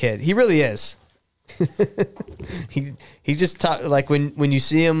big kid. He really is. he just talk like when you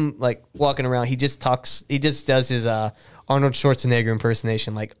see him like walking around, he just talks. He just does his Arnold Schwarzenegger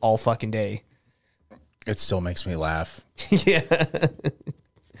impersonation like all fucking day. It still makes me laugh. Yeah.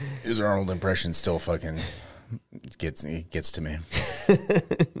 His Arnold impression still fucking gets to me.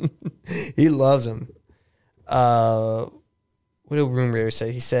 He loves him. What did Room Raider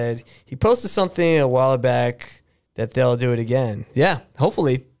say? He said he posted something a while back that they'll do it again. Yeah,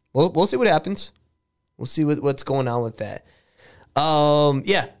 hopefully. We'll see what happens. We'll see what's going on with that.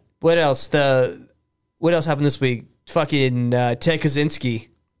 Yeah. What else? What else happened this week? Fucking Ted Kaczynski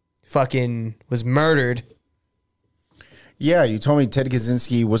fucking was murdered. Yeah, you told me Ted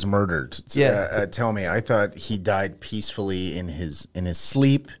Kaczynski was murdered. Yeah. Tell me, I thought he died peacefully in his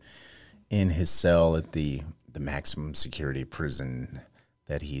sleep in his cell at the maximum security prison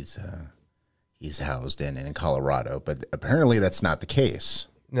that he's housed in Colorado, but apparently that's not the case.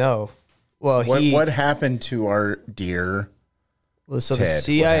 No. Well, what happened to our dear so Ted? The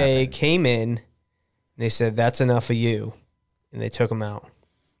CIA came in, and they said, "That's enough of you," and they took him out.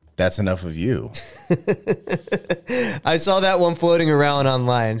 That's enough of you. I saw that one floating around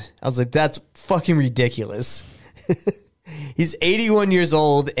online. I was like, that's fucking ridiculous. He's 81 years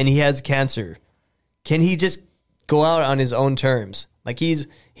old and he has cancer. Can he just go out on his own terms? Like he's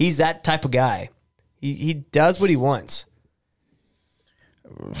that type of guy. He does what he wants.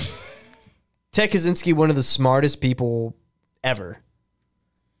 Ted Kaczynski, one of the smartest people ever.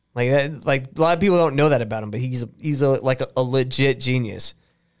 Like that, like a lot of people don't know that about him, but he's a legit genius.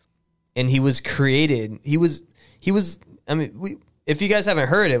 And he was created. He was. I mean, if you guys haven't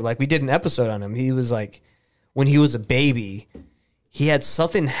heard it, like we did an episode on him. He was like, when he was a baby, he had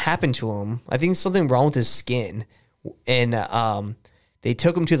something happen to him. I think something wrong with his skin, and they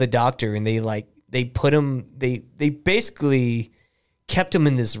took him to the doctor, and they put him. They basically kept him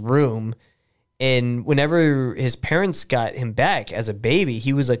in this room, and whenever his parents got him back as a baby,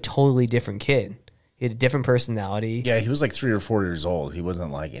 he was a totally different kid. He had a different personality. Yeah, he was like 3 or 4 years old. He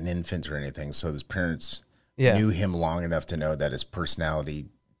wasn't like an infant or anything. So his parents knew him long enough to know that his personality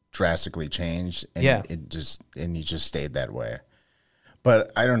drastically changed. And he just stayed that way.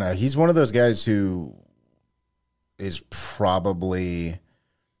 But I don't know. He's one of those guys who is probably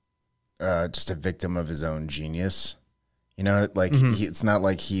just a victim of his own genius. You know, like it's not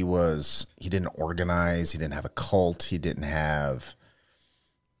like he didn't organize. He didn't have a cult. He didn't have,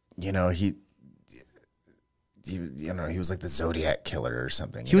 he was like the Zodiac killer or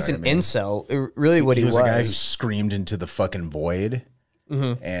something. He was an incel. Really, what he was. He was a guy who screamed into the fucking void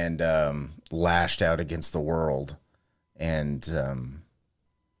and lashed out against the world. And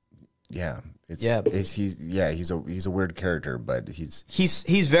he's a weird character, but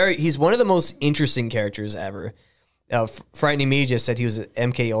he's one of the most interesting characters ever. Frightening Me just said he was at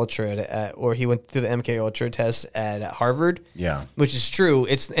MK Ultra, or he went through the MK Ultra test at Harvard. Yeah, which is true.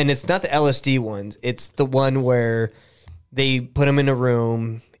 It's not the LSD one. It's the one where they put him in a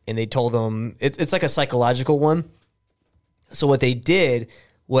room and they told him it's like a psychological one. So what they did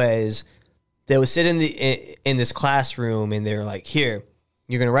was they would sit in this classroom and they're like, "Here,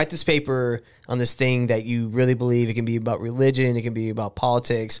 you're going to write this paper on this thing that you really believe. It can be about religion. It can be about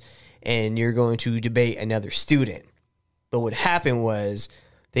politics, and you're going to debate another student." But what happened was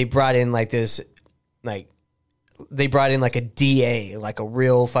they brought in like a DA, like a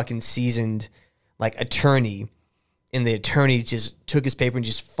real fucking seasoned like attorney, and the attorney just took his paper and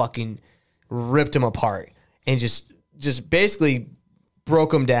just fucking ripped him apart and just basically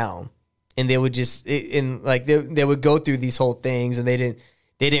broke him down. And they would they would go through these whole things, and they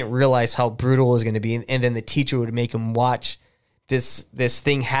didn't realize how brutal it was going to be. And then the teacher would make them watch this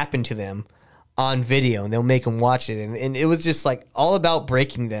thing happen to them on video, and they'll make them watch it, and it was just like all about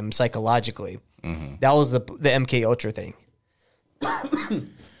breaking them psychologically. That was the MK Ultra thing.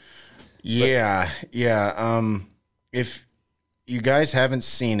 If you guys haven't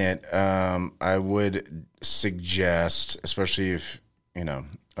seen it, I would suggest, especially if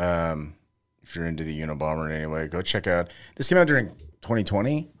you're into the Unabomber in any way, go check out. This came out during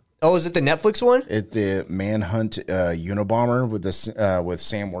 2020. Oh, is it the Netflix one? The Manhunt Unabomber with with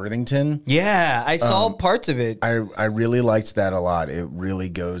Sam Worthington. Yeah, I saw parts of it. I really liked that a lot. It really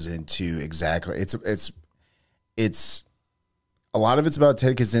goes into exactly it's a lot of it's about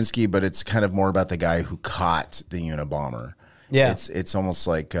Ted Kaczynski, but it's kind of more about the guy who caught the Unabomber. Yeah, it's almost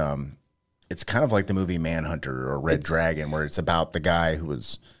like it's kind of like the movie Manhunter or Red Dragon, where it's about the guy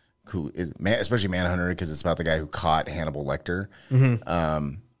especially Manhunter, because it's about the guy who caught Hannibal Lecter.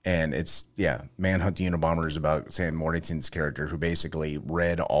 And it's Manhunt the Unabomber is about Sam Worthington's character, who basically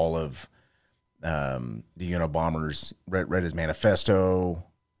read all of the Unabomber's read his manifesto,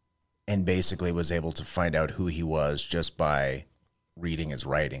 and basically was able to find out who he was just by reading his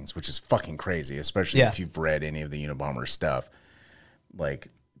writings, which is fucking crazy, especially if you've read any of the Unabomber stuff. Like,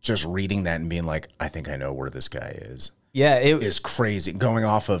 just reading that and being like, I think I know where this guy is. Yeah, it is crazy, going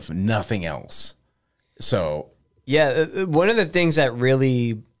off of nothing else. So yeah, one of the things that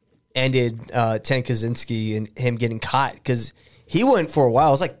really ended Ted Kaczynski and him getting caught, because he went for a while,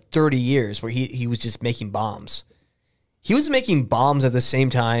 it was like 30 years where he was just making bombs. He was making bombs at the same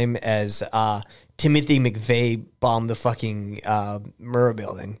time as Timothy McVeigh bombed the fucking Murrah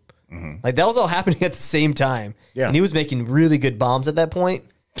building. Like, that was all happening at the same time. Yeah. And he was making really good bombs at that point.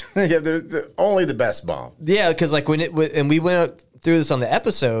 Yeah, they're only the best bomb. Yeah, because like and we went through this on the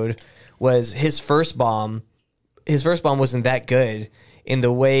episode, was his first bomb wasn't that good in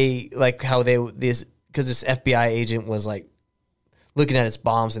the way, like how because this FBI agent was like looking at his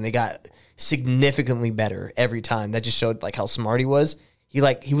bombs and they got significantly better every time. That just showed like how smart he was. He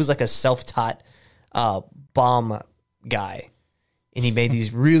was like a self-taught bomb guy, and he made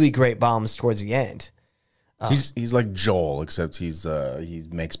these really great bombs towards the end. He's like Joel, except he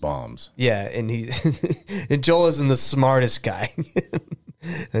makes bombs. Yeah, and and Joel isn't the smartest guy.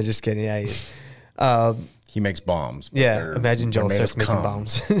 I'm just kidding. Yeah, he is. He makes bombs. Yeah, imagine Joel starts making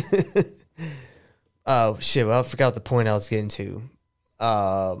bombs. Oh shit! Well, I forgot the point I was getting to.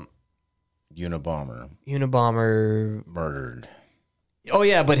 Unabomber murdered. Oh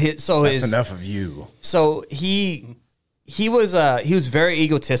yeah, but that's enough of you. So he was very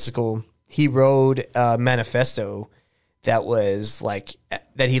egotistical. He wrote a manifesto that was like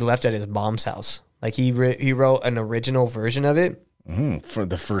that he left at his mom's house. Like he wrote an original version of it for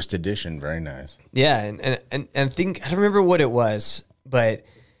the first edition. Very nice. Yeah, and think I don't remember what it was, but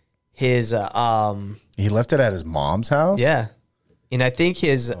his he left it at his mom's house. Yeah, and I think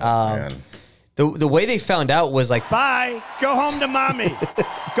his the way they found out was like, bye, go home to mommy,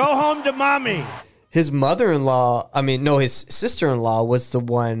 go home to mommy. His his sister-in-law was the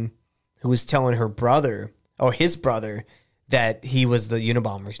one who was telling her brother, or his brother, that he was the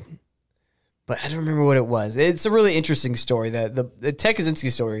Unabomber. But I don't remember what it was. It's a really interesting story. The Ted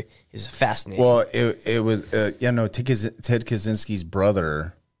Kaczynski story is fascinating. Well, it was, Ted Kaczynski's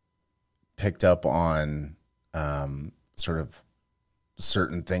brother picked up on sort of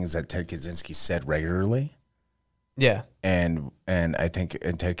certain things that Ted Kaczynski said regularly. Yeah. And I think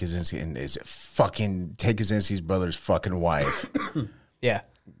Ted Kaczynski and Ted Kaczynski's brother's fucking wife. Yeah.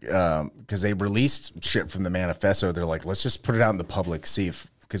 Because they released shit from the manifesto. They're like, let's just put it out in the public, because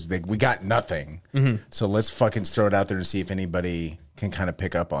we got nothing. So let's fucking throw it out there and see if anybody can kind of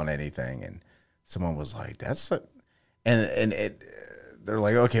pick up on anything. And someone was like, they're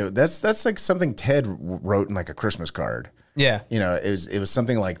like, okay, that's like something Ted wrote in like a Christmas card. Yeah. It was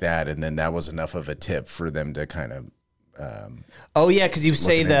something like that. And then that was enough of a tip for them to kind of, oh yeah, because you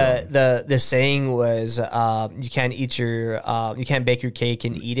say the saying was you can't bake your cake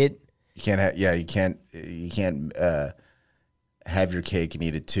and eat it. You can't have your cake and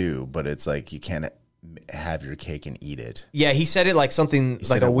eat it too, but it's like you can't have your cake and eat it. Yeah, he said it like something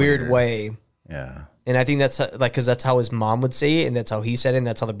like a weird way. Yeah, and I think that's like because that's how his mom would say it, and that's how he said it, and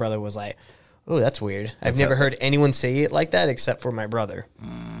that's how the brother was like, "Oh, that's weird. I've never heard anyone say it like that except for my brother."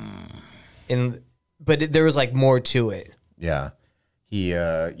 But there was like more to it. Yeah. He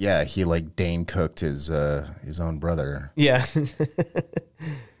like Dane cooked his own brother. Yeah.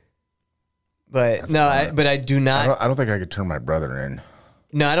 But I do not. I don't think I could turn my brother in.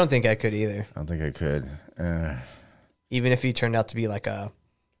 No, I don't think I could either. I don't think I could. Even if he turned out to be like a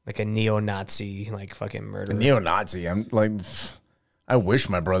neo-Nazi, like fucking murderer. A neo-Nazi. I'm like, I wish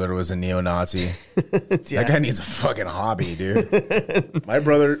my brother was a neo-Nazi. That guy needs a fucking hobby, dude. My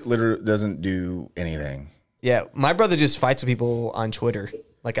brother literally doesn't do anything. Yeah, my brother just fights with people on Twitter.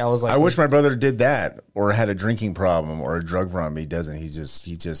 Like I was like, I wish my brother did that, or had a drinking problem or a drug problem. He doesn't. He's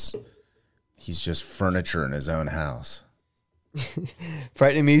just furniture in his own house.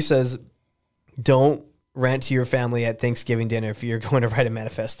 Frightening Me says, "Don't rant to your family at Thanksgiving dinner if you're going to write a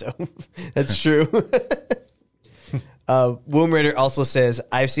manifesto." That's true. Womb Raider also says,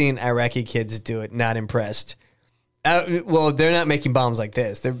 I've seen Iraqi kids do it. Not impressed. Well, they're not making bombs like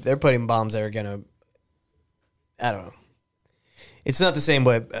this. They're putting bombs that are going to, I don't know. It's not the same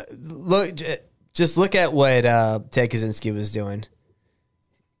way. Just look at what Ted Kaczynski was doing.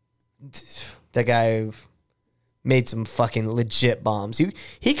 That guy made some fucking legit bombs.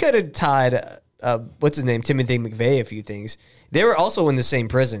 He could have tied, what's his name, Timothy McVeigh, a few things. They were also in the same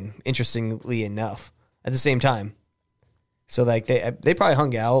prison, interestingly enough, at the same time. So like they probably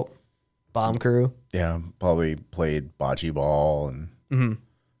hung out, bomb crew. Yeah, probably played bocce ball and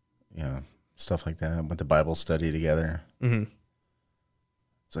stuff like that. Went to Bible study together. Mm-hmm.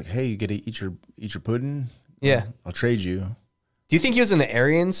 It's like, hey, you get to eat your pudding? Yeah. I'll trade you. Do you think he was in the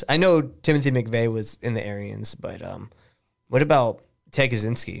Aryans? I know Timothy McVeigh was in the Aryans, but what about Ted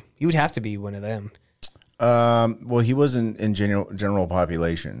Kaczynski? He would have to be one of them. Well, he wasn't in general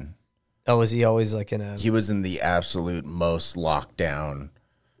population. Oh, was he always like in a... He was in the absolute most locked down.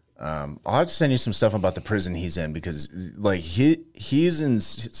 I'll have to send you some stuff about the prison he's in because like he's in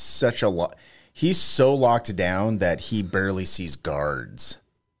such a lot. He's so locked down that he barely sees guards.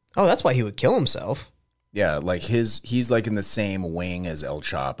 Oh, that's why he would kill himself. Yeah, like he's like in the same wing as El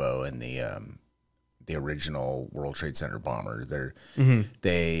Chapo and the original World Trade Center bomber.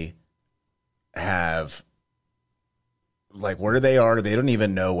 They have like where they are, they don't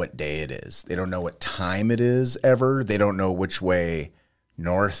even know what day it is. They don't know what time it is ever. They don't know which way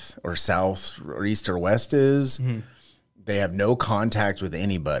north or south or east or west is. Mm-hmm. They have no contact with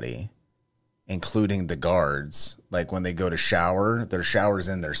anybody, including the guards. Like when they go to shower, their shower's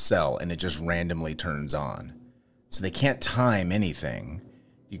in their cell and it just randomly turns on. So they can't time anything.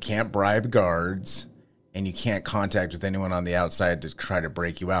 You can't bribe guards and you can't contact with anyone on the outside to try to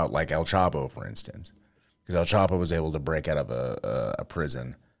break you out like El Chapo, for instance. Because El Chapo was able to break out of a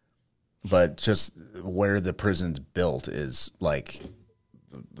prison. But just where the prison's built is like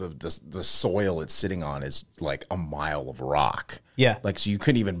the soil it's sitting on is like a mile of rock. Yeah. Like so you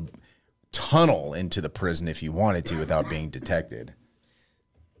couldn't even tunnel into the prison if you wanted to without being detected.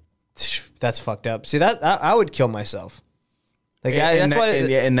 That's fucked up. See that I would kill myself. Like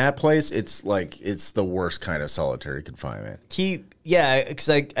in that place, it's like it's the worst kind of solitary confinement. Because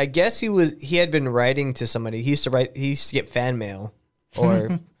I guess he had been writing to somebody. He used to get fan mail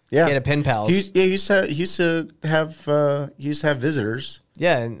or he had a pen pals. He used to have visitors.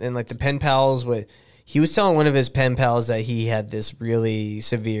 Yeah, and like the pen pals he was telling one of his pen pals that he had this really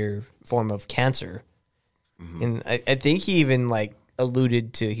severe form of cancer. Mm-hmm. And I think he even like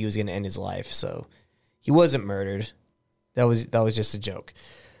alluded to he was going to end his life. So he wasn't murdered. That was just a joke.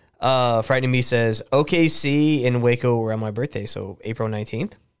 Frightening Me says, OKC and Waco were on my birthday, so April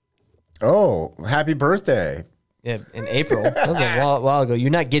 19th. Oh, happy birthday. Yeah, in April. That was a while ago. You're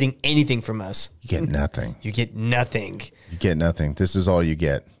not getting anything from us. You get nothing. You get nothing. You get nothing. This is all you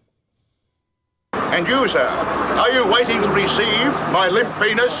get. And you, sir, are you waiting to receive my limp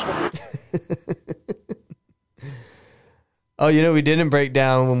penis? Oh, we didn't break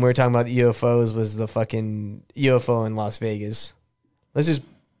down when we were talking about the UFOs was the fucking UFO in Las Vegas. I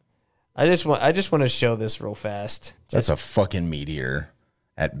just want to show this real fast. That's a fucking meteor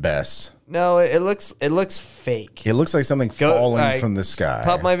at best. No, it looks fake. It looks like something falling from the sky.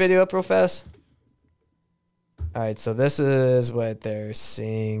 Pop my video up real fast. All right, so this is what they're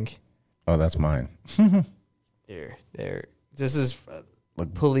seeing. Oh, that's mine. Here. This is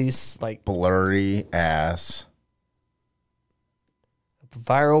police like blurry ass.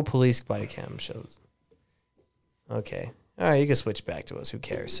 Viral police body cam shows. Okay. All right, you can switch back to us. Who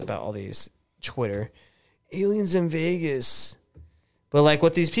cares about all these Twitter aliens in Vegas? But like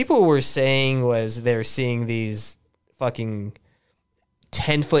what these people were saying was they're seeing these fucking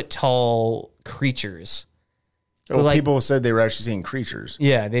 10-foot tall creatures. Oh, people said they were actually seeing creatures.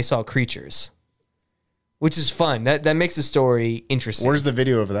 Yeah, they saw creatures, which is fun. That makes the story interesting. Where's the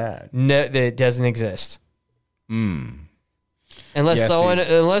video of that? No, that doesn't exist. Unless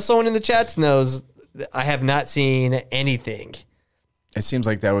someone in the chats knows, I have not seen anything. It seems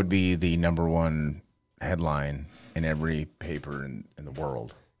like that would be the number one headline in every paper in the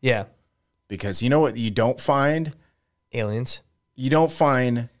world. Yeah. Because you know what you don't find? Aliens. You don't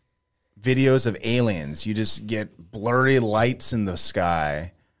find videos of aliens. You just get blurry lights in the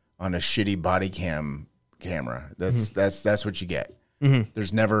sky on a shitty body camera. That's what you get. Mm-hmm.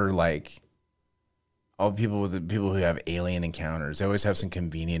 There's never like all the people who have alien encounters. They always have some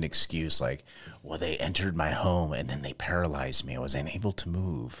convenient excuse like, well, they entered my home and then they paralyzed me. I was unable to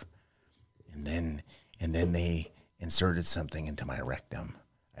move. And then they inserted something into my rectum.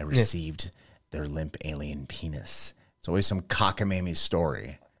 I received their limp alien penis. It's always some cockamamie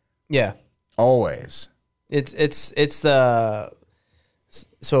story. Yeah. Always. It's the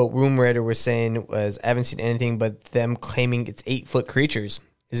so Room was saying was I haven't seen anything but them claiming it's 8-foot creatures.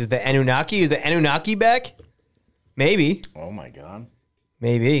 Is it the Anunnaki? Is the Anunnaki back? Maybe. Oh my god.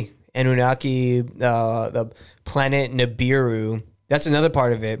 Maybe Anunnaki, the planet Nibiru. That's another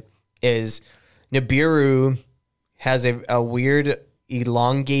part of it. Is Nibiru has a weird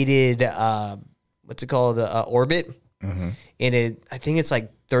elongated what's it called, orbit, and I think it's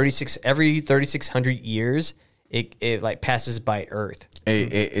like 3,600 years it like passes by Earth.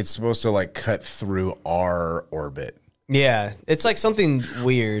 It's supposed to like cut through our orbit. Yeah, it's like something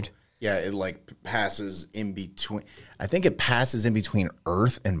weird. Yeah, it like passes in between. I think it passes in between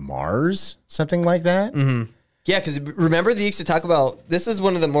Earth and Mars, something like that. Yeah, because remember they used to talk about, this is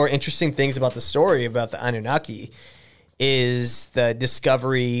one of the more interesting things about the story about the Anunnaki, is the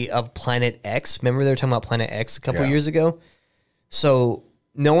discovery of Planet X. Remember they were talking about Planet X a couple years ago? So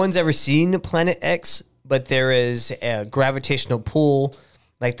no one's ever seen Planet X, but there is a gravitational pull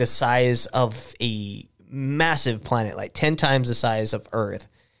like the size of a massive planet, like 10 times the size of Earth,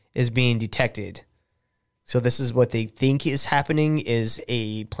 is being detected. So this is what they think is happening, is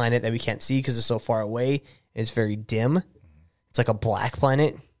a planet that we can't see because it's so far away. It's very dim. It's like a black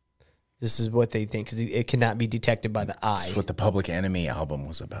planet. This is what they think because it cannot be detected by the eye. That's what the Public Enemy album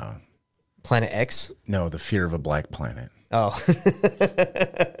was about. Planet X? No, The Fear of a Black Planet. Oh.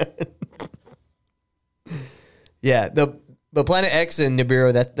 Yeah, the Planet X and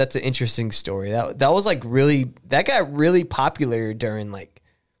Nibiru, that's an interesting story. That was like really, that got really popular during like,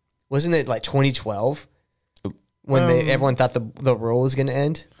 wasn't it like 2012 when everyone thought the world was going to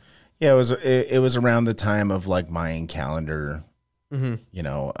end? Yeah, it was around the time of like Mayan calendar, you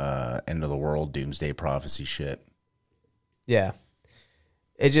know, end of the world, doomsday prophecy shit. Yeah.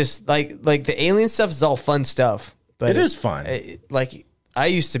 It just like the alien stuff is all fun stuff, but it is fun. Like I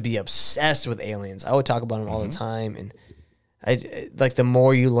used to be obsessed with aliens. I would talk about them all the time, and I like the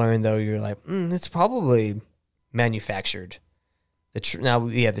more you learn though, you're like, it's probably manufactured. The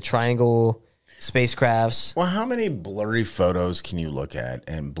triangle spacecrafts. Well, how many blurry photos can you look at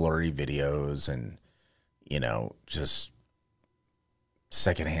and blurry videos and, you know, just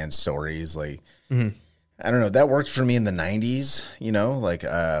secondhand stories? Like, I don't know. That worked for me in the 90s, you know, like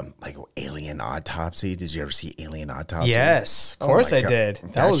Alien Autopsy. Did you ever see Alien Autopsy? Yes, of course I did.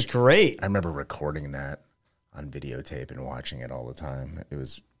 That was great. I remember recording that on videotape and watching it all the time. It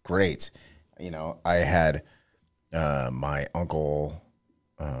was great. You know, I had my uncle,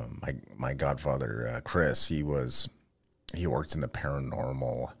 my godfather, Chris, he worked in the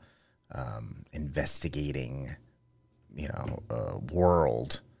paranormal investigating, you know,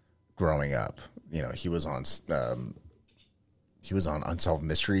 world growing up. You know, he was on Unsolved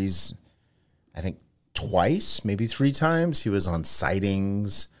Mysteries, I think twice, maybe 3 times. He was on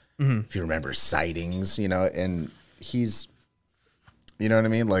Sightings, if you remember Sightings, you know, and he's, you know what I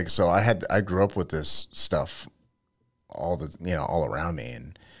mean? Like, so I grew up with this stuff all around me.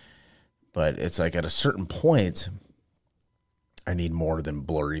 But it's like at a certain point, I need more than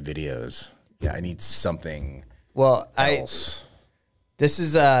blurry videos. Yeah, I need something else. This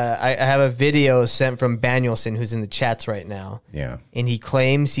is I have a video sent from Danielson, who's in the chats right now. Yeah. And he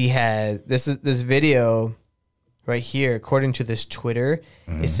claims he had this video right here, according to this Twitter.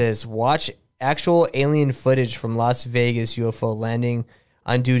 It says, watch actual alien footage from Las Vegas UFO landing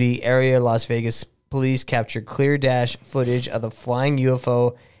on duty area. Las Vegas police captured clear dash footage of the flying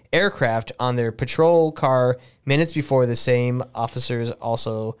UFO aircraft on their patrol car minutes before. The same officers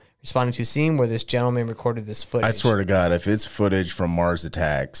also responding to a scene where this gentleman recorded this footage. I swear to God, if it's footage from Mars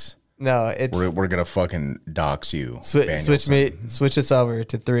attacks, no, it's we're gonna fucking dox you. Switch us over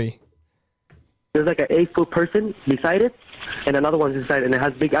to 3. There's like an 8-foot person beside it, and another one's inside, and it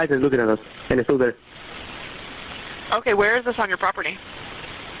has big eyes and looking at us, and it's still there. Okay, where is this on your property?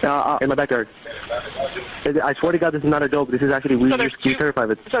 In my backyard. I swear to God, this is not a joke. This is actually we're terrified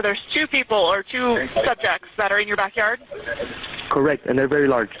of it. So there's 2 people or 2 subjects that are in your backyard? Correct, and they're very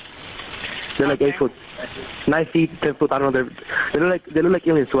large. They're like 8 foot, 9 feet, 10 foot. I don't know. They look like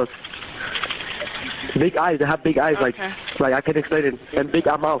aliens to us. Big eyes. They have big eyes, like I can't explain it. And big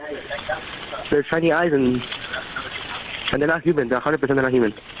mouth. They're shiny eyes, and they're not human. They're 100% they're not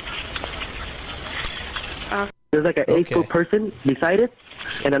human. There's like an 8-foot person beside it,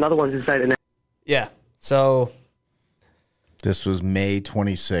 and another one's inside. And yeah. So this was May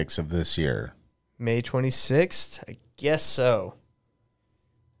 26th of this year. May 26th, I guess so.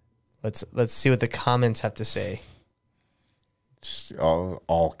 Let's see what the comments have to say. Just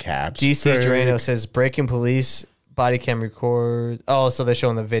all caps. DC Drano says breaking police body cam record. Oh, so they're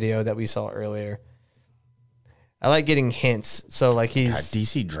showing the video that we saw earlier. I like getting hints. So like he's God,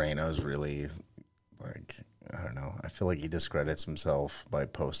 DC Drano's really like, I don't know. I feel like he discredits himself by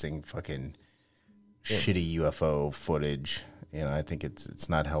posting fucking shitty UFO footage. You know, I think it's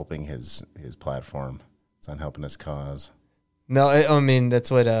not helping his platform. It's not helping his cause. No, I mean that's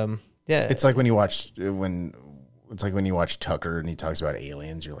what. Yeah, it's like when you watch Tucker and he talks about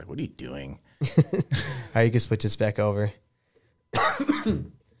aliens. You're like, what are you doing? All right, you can switch this back over.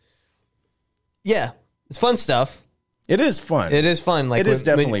 Yeah, it's fun stuff. It is fun. It is fun. Like it is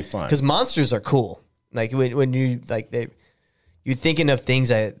definitely fun because monsters are cool. Like when you like you're thinking of things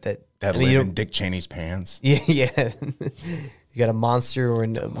that live in Dick Cheney's pants. Yeah, yeah. You got a monster or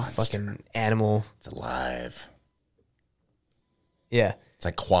a fucking animal. It's alive. Yeah. It's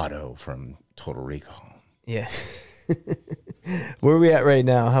like Quado from Total Recall. Yeah. Where are we at right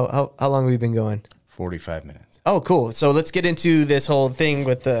now? How long have we been going? 45 minutes. Oh, cool. So let's get into this whole thing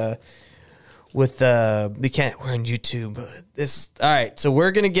with we're on YouTube. All right. So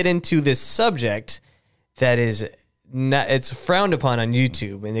we're going to get into this subject that is it's frowned upon on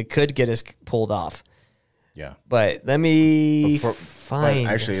YouTube and it could get us pulled off. Yeah. But let me find.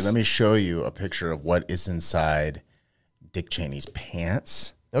 Let me show you a picture of what is inside Dick Cheney's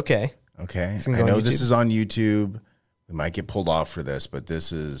pants. Okay. Okay. I know this is on YouTube. We might get pulled off for this, but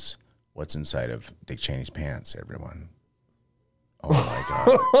this is what's inside of Dick Cheney's pants, everyone. Oh my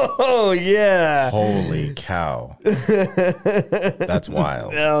God. Oh yeah. Holy cow. That's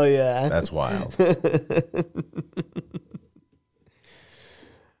wild. Hell yeah. That's wild.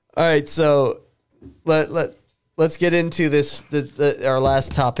 All right, so let's get into this our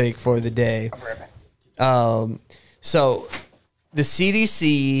last topic for the day. So the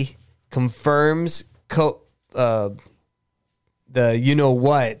CDC confirms the you know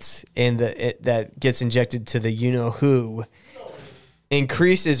what and that gets injected to the you know who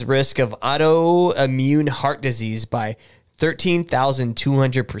increases risk of autoimmune heart disease by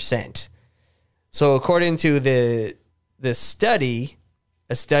 13,200%. So according to the study.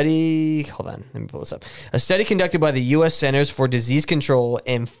 Hold on, let me pull this up. A study conducted by the U.S. Centers for Disease Control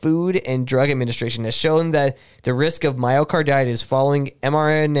and Food and Drug Administration has shown that the risk of myocarditis following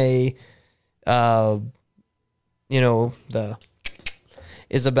mRNA,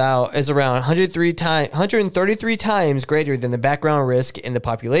 is around 133 times greater than the background risk in the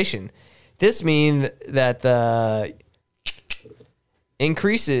population. This means that the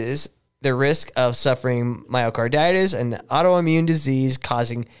increases the risk of suffering myocarditis, an autoimmune disease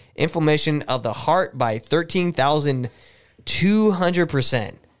causing inflammation of the heart by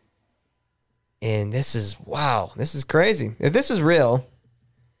 13,200%. And this is crazy. If this is real,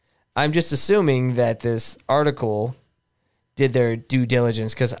 I'm just assuming that this article did their due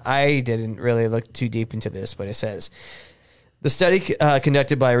diligence because I didn't really look too deep into this, but it says the study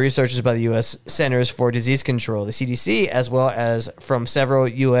conducted by researchers by the U.S. Centers for Disease Control, the CDC, as well as from several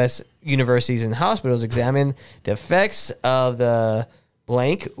U.S. universities and hospitals, examined the effects of the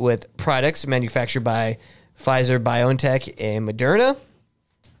blank with products manufactured by Pfizer, BioNTech, and Moderna.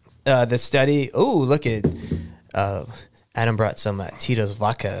 The study, look at Adam brought some Tito's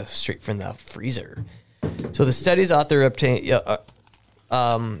vodka straight from the freezer. So the study's author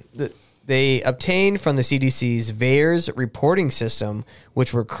they obtained from the CDC's VAERS reporting system,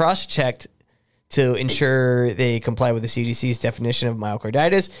 which were cross-checked to ensure they comply with the CDC's definition of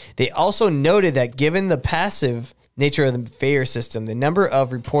myocarditis. They also noted that given the passive nature of the VAERS system, the number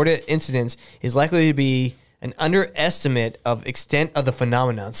of reported incidents is likely to be an underestimate of extent of the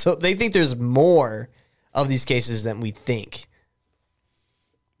phenomenon. So they think there's more of these cases than we think.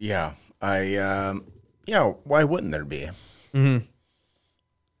 Yeah. Why wouldn't there be? Mm-hmm.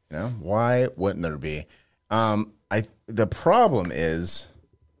 You know, why wouldn't there be? The problem is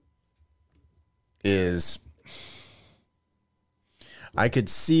I could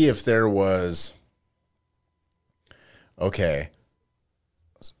see if there was, okay,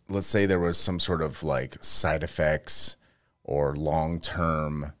 let's say there was some sort of like side effects or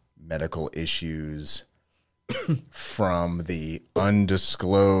long-term medical issues from the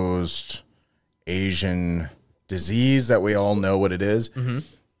undisclosed Asian disease that we all know what it is. Mm-hmm.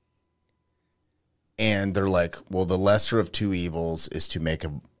 And they're like, well, the lesser of two evils is to make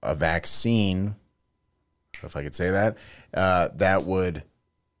a vaccine, if I could say that, that would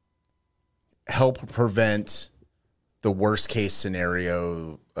help prevent the worst case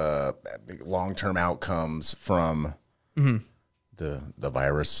scenario, long-term outcomes from the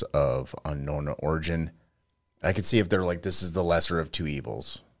virus of unknown origin. I could see if they're like, this is the lesser of two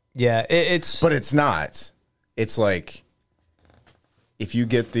evils. Yeah, but it's not. It's like if you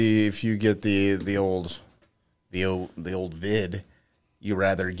get the old vid, you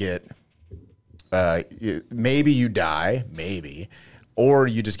rather get maybe you die, maybe, or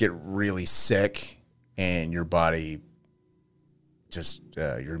you just get really sick and your body just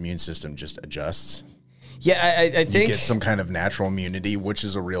your immune system just adjusts. Yeah, I think you get some kind of natural immunity, which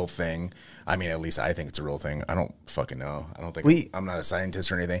is a real thing. I mean, at least I think it's a real thing. I don't fucking know. I don't think I'm not a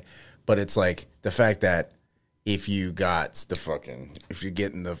scientist or anything, but it's like the fact that if you're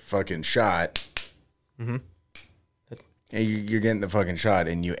getting the fucking shot, and you're getting the fucking shot,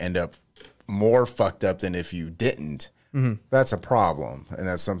 and you end up more fucked up than if you didn't. That's a problem, and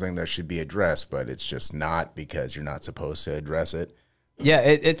that's something that should be addressed. But it's just not, because you're not supposed to address it. Yeah,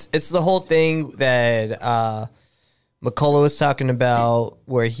 it's the whole thing that McCullough was talking about,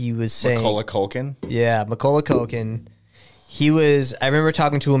 where he was saying Macaulay Culkin. Yeah, Macaulay Culkin. I remember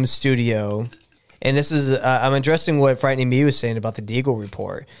talking to him in studio, and this is I'm addressing what Frightening Me was saying about the Deagle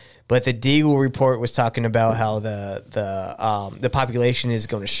report. But the Deagle report was talking about how the population is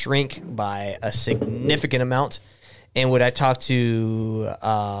going to shrink by a significant amount. And what I talked to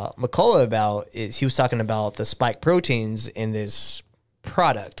McCullough about is he was talking about the spike proteins in this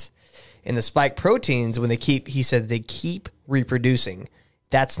product. And the spike proteins, he said they keep reproducing.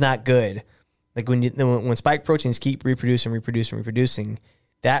 That's not good. Like when spike proteins keep reproducing,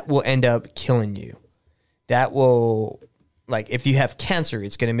 that will end up killing you. That will, like, if you have cancer,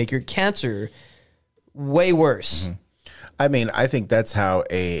 it's going to make your cancer way worse. I mean, I think that's how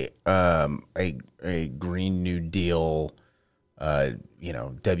a Green New Deal,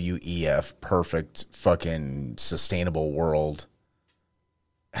 WEF, perfect fucking sustainable world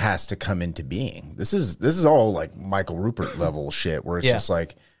has to come into being. This is all like Michael Rupert level shit, where it's just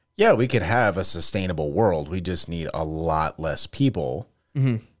like, yeah, we could have a sustainable world. We just need a lot less people.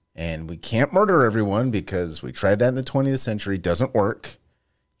 And we can't murder everyone, because we tried that in the 20th century. It doesn't work.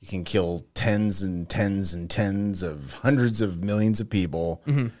 You can kill tens and tens and tens of hundreds of millions of people.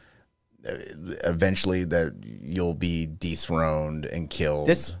 Eventually, that you'll be dethroned and killed.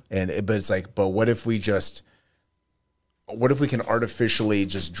 But it's like, but what if we can artificially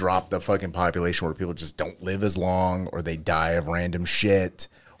just drop the fucking population, where people just don't live as long, or they die of random shit,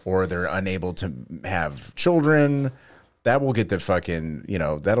 or they're unable to have children? That will get the fucking,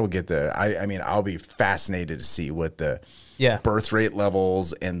 that'll get the, I mean, I'll be fascinated to see what the birth rate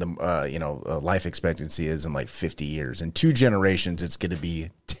levels and the, life expectancy is in like 50 years. In 2 generations, it's going to be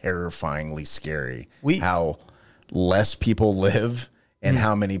terrifyingly scary how less people live and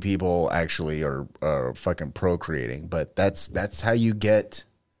how many people actually are fucking procreating. But that's how you get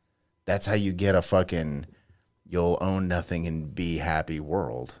a fucking, you'll own nothing and be happy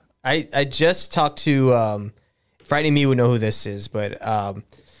world. I just talked to, Frightening Me would know who this is, but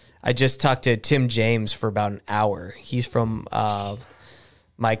I just talked to Tim James for about an hour. He's from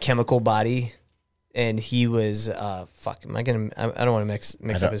My Chemical Body, and he was I don't want to mix up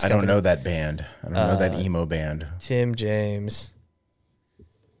his company. I don't know that band. I don't know that emo band. Tim James.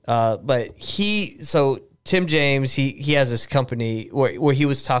 But Tim James, he has this company where he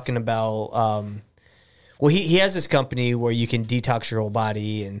was talking about he has this company where you can detox your whole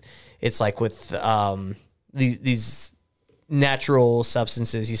body, and it's like with these natural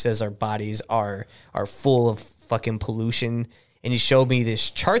substances. He says our bodies are full of fucking pollution, and he showed me this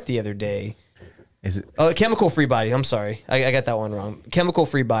chart the other day. Is it chemical free body? I'm sorry, I got that one wrong. Chemical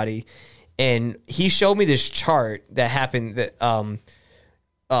free body, and he showed me this chart that happened that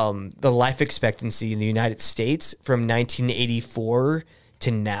the life expectancy in the United States from 1984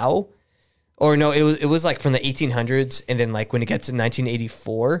 to now. Or no, it was like from the 1800s, and then like when it gets to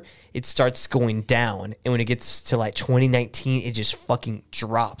 1984, it starts going down, and when it gets to like 2019, it just fucking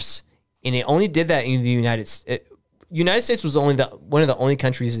drops. And it only did that in the United States. United States was only one of the only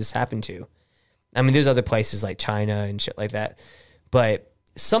countries this happened to. I mean, there's other places like China and shit like that, but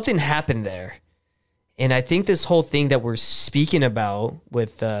something happened there, and I think this whole thing that we're speaking about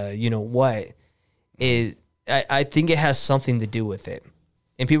with I think it has something to do with it.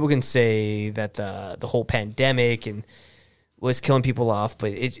 And people can say that the whole pandemic and was killing people off,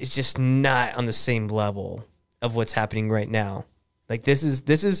 but it's just not on the same level of what's happening right now. Like this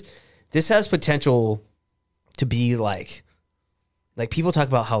has potential to be like people talk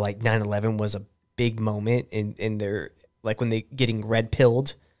about how like 9/11 was a big moment in their, like when they getting red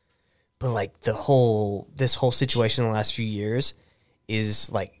pilled, but like this whole situation in the last few years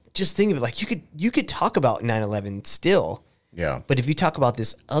is like, just think of it, like you could talk about 9/11 still. Yeah. But if you talk about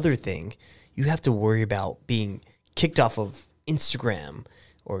this other thing, you have to worry about being kicked off of Instagram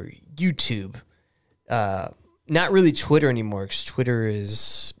or YouTube. Not really Twitter anymore, because Twitter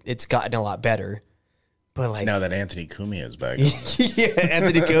it's gotten a lot better. But like now that Anthony Cumia is back. Yeah,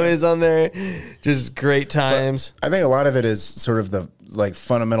 Anthony Cumia is on there. Just great times. But I think a lot of it is sort of the like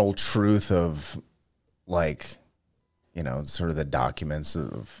fundamental truth of like you know, sort of the documents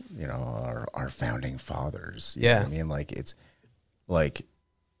of, you know, our founding fathers. You Yeah. know what I mean, like it's like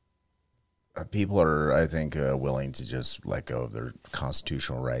people are, I think, willing to just let go of their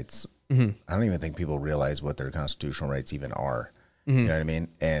constitutional rights. Mm-hmm. I don't even think people realize what their constitutional rights even are. Mm-hmm. You know what I mean?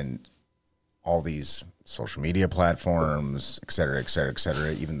 And all these social media platforms, et cetera, et cetera, et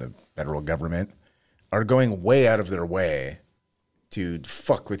cetera, even the federal government are going way out of their way to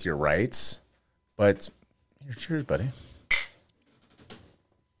fuck with your rights. But cheers, buddy.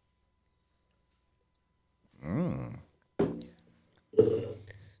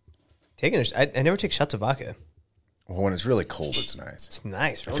 I never take shots of vodka. Well, when it's really cold, it's nice. It's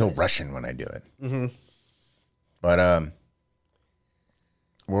nice. I Real feel nice. Russian when I do it. Mm-hmm. But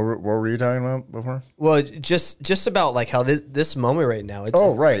what were you talking about before? Well, just about like how this moment right now. It's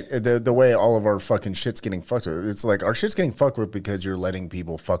Right. The way all of our fucking shit's getting fucked with. It's like our shit's getting fucked with because you're letting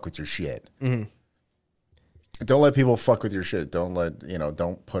people fuck with your shit. Mm-hmm. Don't let people fuck with your shit.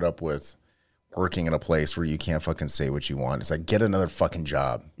 Don't put up with working in a place where you can't fucking say what you want. It's like, get another fucking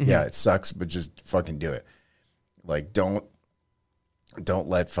job. Mm-hmm. Yeah, it sucks, but just fucking do it. Like, don't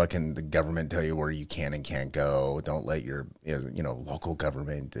let fucking the government tell you where you can and can't go. Don't let your, you know, local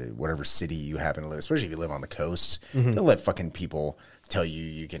government, whatever city you happen to live, especially if you live on the coast, Mm-hmm. don't let fucking people tell you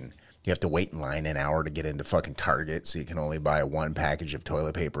you have to wait in line an hour to get into fucking Target so you can only buy one package of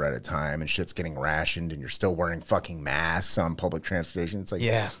toilet paper at a time and shit's getting rationed and you're still wearing fucking masks on public transportation. It's like,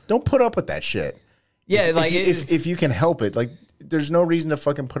 Yeah. don't put up with that shit. Yeah, if you can help it, like, there's no reason to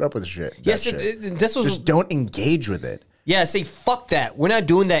fucking put up with shit. Yes, this was just don't engage with it. Yeah, say fuck that. We're not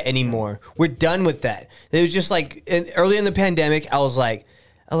doing that anymore. We're done with that. It was just like early in the pandemic, I was like,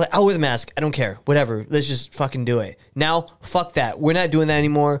 I'll wear the mask. I don't care. Whatever. Let's just fucking do it. Now, fuck that. We're not doing that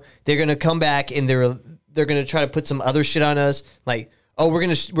anymore. They're gonna come back and they're gonna try to put some other shit on us. Like, oh, we're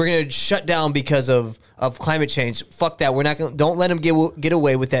gonna shut down because of climate change. Fuck that. We're not gonna. Don't let them get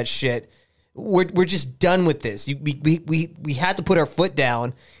away with that shit. We're just done with this. We had to put our foot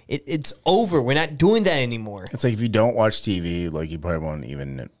down. It's over. We're not doing that anymore. It's like if you don't watch TV, like you probably won't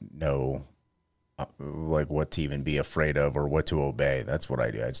even know like what to even be afraid of or what to obey. That's what I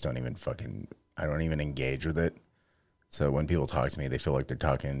do. I just don't even engage with it. So when people talk to me, they feel like they're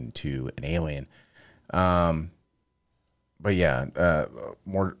talking to an alien. But yeah,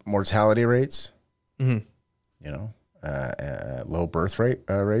 mortality rates, Mm-hmm. you know, low birth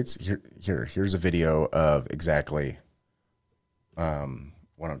rates. Here's a video of exactly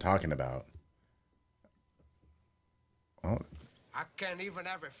what I'm talking about. Oh. I can't even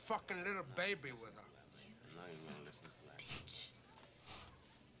have a fucking little baby with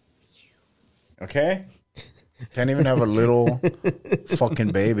her. Okay? Can't even have a little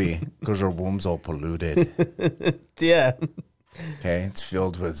fucking baby because her womb's all polluted. Yeah. Okay, it's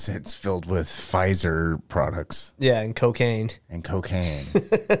filled with Pfizer products. Yeah, and cocaine.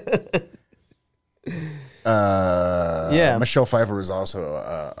 Yeah. Michelle Pfeiffer was also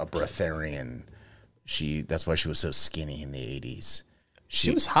a breatharian. That's why she was so skinny in the 80s.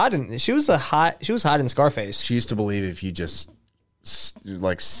 She was hot in Scarface. She used to believe if you just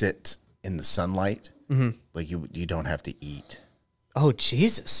like sit in the sunlight, mm-hmm. like you don't have to eat. Oh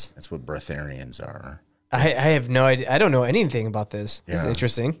Jesus! That's what breatharians are. I have no idea. I don't know anything about this. Yeah. It's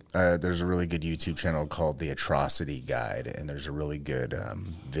interesting. There's a really good YouTube channel called The Atrocity Guide, and there's a really good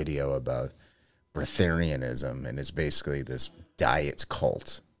video about breatharianism, and it's basically this diet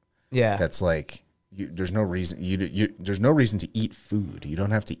cult. Yeah, that's like there's no reason there's no reason to eat food. You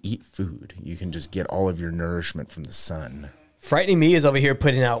don't have to eat food. You can just get all of your nourishment from the sun. Frightening Me is over here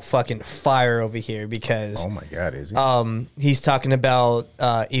putting out fucking fire over here because oh my god, is he? He's talking about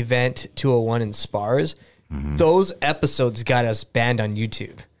Event 201 in Spars. Mm-hmm. Those episodes got us banned on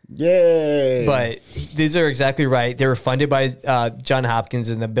YouTube. Yay! But these are exactly right. They were funded by John Hopkins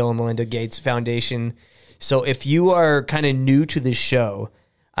and the Bill and Melinda Gates Foundation. So if you are kind of new to this show,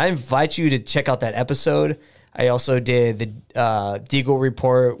 I invite you to check out that episode. I also did the Deagle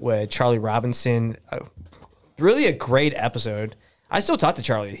Report with Charlie Robinson. Really a great episode. I still talk to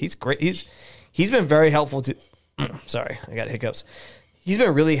Charlie. He's great. He's been very helpful to. Sorry, I got hiccups. He's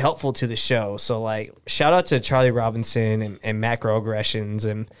been really helpful to the show. So like, shout out to Charlie Robinson and Macroaggressions,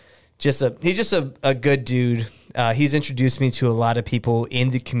 and he's just a good dude. He's introduced me to a lot of people in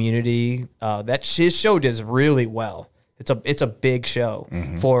the community. His show does really well. It's a big show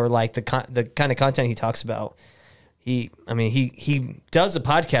mm-hmm. for like the kind of content he talks about. He does a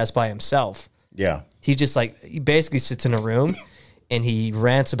podcast by himself. Yeah. He basically sits in a room and he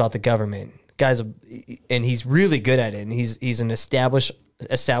rants about the government. And he's really good at it. And he's an established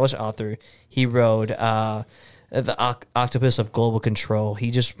author. He wrote The Octopus of Global Control. I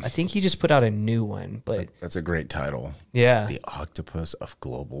think he just put out a new one, but that's a great title. Yeah, The Octopus of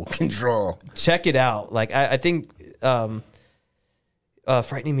Global Control. Check it out. Like I think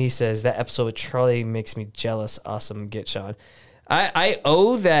Frightening Me says that episode with Charlie makes me jealous. Awesome, get Sean. I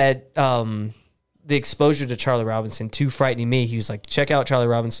owe that the exposure to Charlie Robinson to Frightening Me. He was like, check out Charlie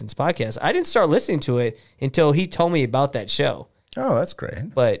Robinson's podcast. I didn't start listening to it until he told me about that show. Oh, that's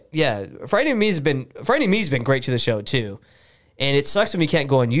great. But yeah, Frightening Me's been great to the show too. And it sucks when we can't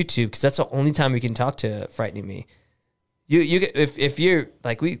go on YouTube because that's the only time we can talk to Frightening Me. If you're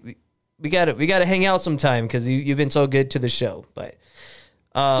like we gotta hang out sometime because you've been so good to the show. But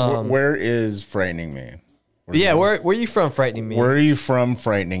where is Frightening Me? Where are you from, Frightening Me? Where are you from,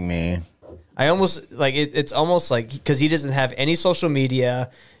 Frightening Me? I almost like it. It's almost like because he doesn't have any social media,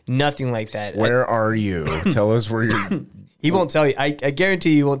 nothing like that. Where are you? Tell us where you're. He won't tell you. I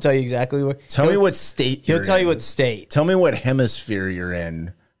guarantee he won't tell you exactly where. Tell me what state. He'll tell you what state. Tell me what hemisphere you're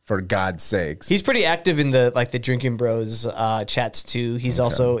in, for God's sakes. He's pretty active in the Drinking Bros chats too. He's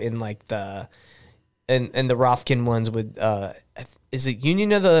also in like the the Rofkin ones with is it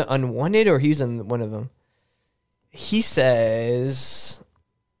Union of the Unwanted or he's in one of them? He says.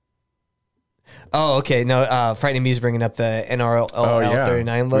 Oh, okay. No, Frightening Me's bringing up the NRL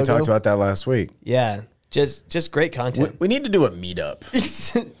 39 logo. We talked about that last week. Yeah. Just great content. We need to do a meetup. He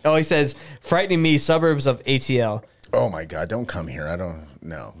says, Frightening Me, suburbs of ATL. Oh, my God. Don't come here. I don't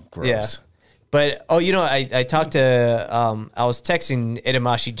know. Gross. Yeah. But, I talked to, I was texting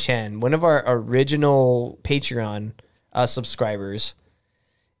Itamashi Chen, one of our original Patreon subscribers.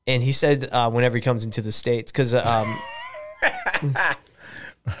 And he said whenever he comes into the States, because...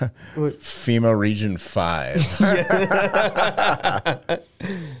 FEMA Region 5.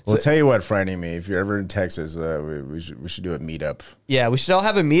 Well, tell you what, Frightening Me, if you're ever in Texas, we should do a meetup. Yeah, we should all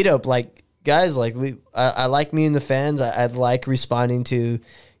have a meetup. Like, guys, like I like meeting the fans. I like responding to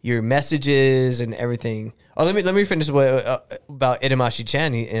your messages and everything. Oh, let me finish about Itamashi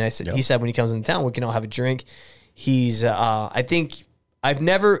Chan. He said when he comes into town, we can all have a drink. He's I think I've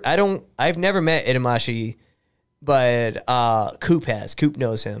never met Itamashi. But Coop has. Coop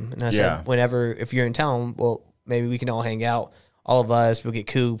knows him. And I said, if you're in town, well, maybe we can all hang out. All of us, we'll get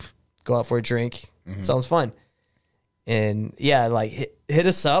Coop, go out for a drink. Mm-hmm. Sounds fun. And yeah, like hit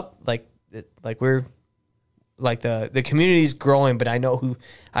us up. Like we're like the community's growing, but I know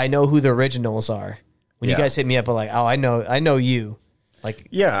who the originals are. When you guys hit me up, I'm like, oh, I know you. Like,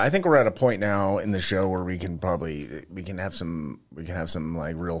 yeah, I think we're at a point now in the show where we can have some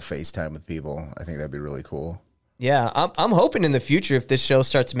like real FaceTime with people. I think that'd be really cool. Yeah, I'm hoping in the future if this show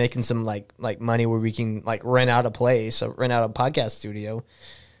starts making some like money where we can like rent out a place, rent out a podcast studio,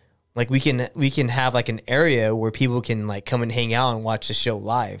 like we can have like an area where people can like come and hang out and watch the show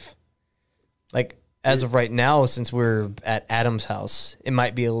live. Like as of right now, since we're at Adam's house, it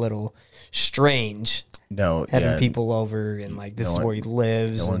might be a little strange. Having people over and like this is where he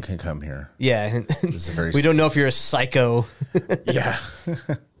lives. No one can come here. Yeah, we don't know if you're a psycho. Yeah,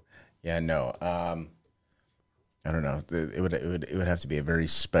 yeah, no. I don't know. It would have to be a very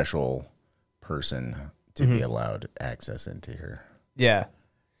special person to be allowed access into here. Yeah.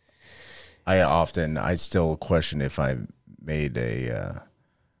 I still question if I made a.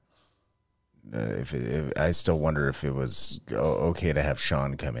 I still wonder if it was okay to have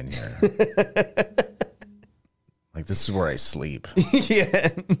Sean come in here. Like this is where I sleep. Yeah.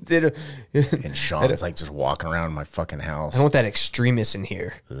 And Sean's like just walking around my fucking house. I don't want that extremist in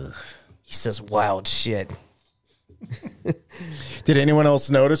here. Ugh. He says wild shit. Did anyone else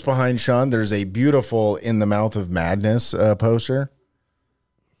notice behind Sean there's a beautiful In the Mouth of Madness poster?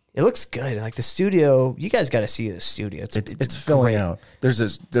 It looks good. Like the studio, you guys got to see the studio. It's filling out. There's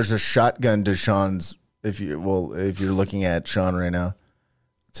a shotgun to Sean's. If you're looking at Sean right now,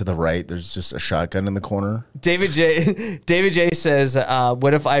 to the right, there's just a shotgun in the corner. David J says,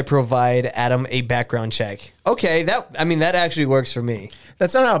 "What if I provide Adam a background check?" Okay, that actually works for me.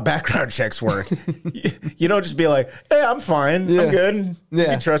 That's not how background checks work. You don't just be like, "Hey, I'm fine. I'm good. You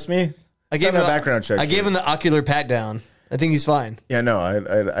can trust me." I gave him a background check. I gave him the ocular pat down. I think he's fine. Yeah, no,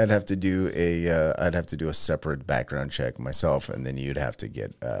 I'd have to do a separate background check myself, and then you'd have to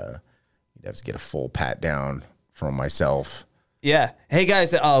get a full pat down from myself. Yeah. Hey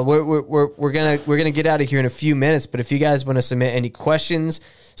guys, we're gonna get out of here in a few minutes. But if you guys want to submit any questions,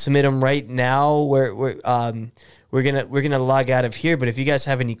 submit them right now. We're gonna log out of here. But if you guys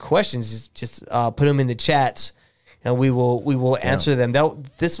have any questions, just put them in the chats, and we will answer them.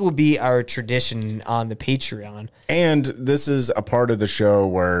 This will be our tradition on the Patreon. And this is a part of the show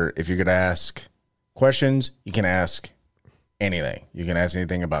where if you're gonna ask questions, you can ask anything. You can ask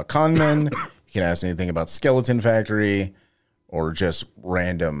anything about con men. You You can ask anything about Skeleton Factory or just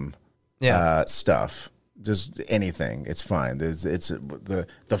random stuff. Just anything. It's fine. The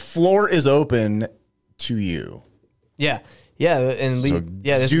floor is open to you. Yeah. Yeah, and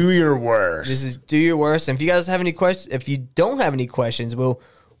do your worst. This is do your worst. And if you guys have any questions, if you don't have any questions, we'll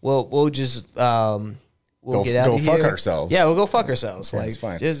just get out of here. Go fuck ourselves. Yeah, we'll go fuck ourselves. It's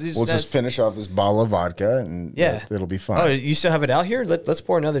fine. We'll just finish off this bottle of vodka, and it'll be fine. Oh, you still have it out here? Let's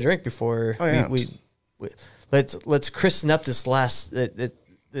pour another drink before we let's christen up this last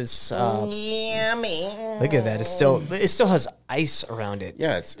this. Yummy. Look at that! It still has ice around it.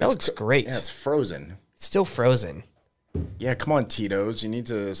 Yeah, that looks great. Yeah, it's frozen. It's still frozen. Yeah, come on, Tito's. You need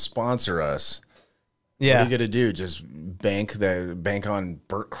to sponsor us. Yeah. What are you gonna do? Just bank on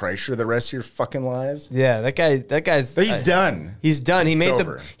Bert Kreischer the rest of your fucking lives? Yeah, that guy's. He's done. He's done. He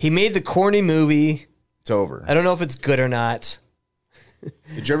made the corny movie. It's over. I don't know if it's good or not.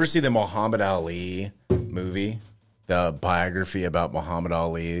 Did you ever see the Muhammad Ali movie? The biography about Muhammad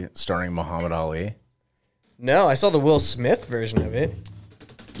Ali, starring Muhammad Ali? No, I saw the Will Smith version of it.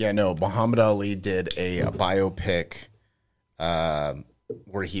 Yeah, no, Muhammad Ali did a biopic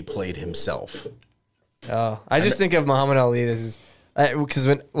where he played himself. Oh, I just think of Muhammad Ali. This is because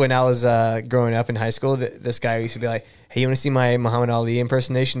when I was growing up in high school, this guy used to be like, "Hey, you want to see my Muhammad Ali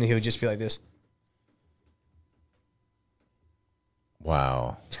impersonation?" And he would just be like this.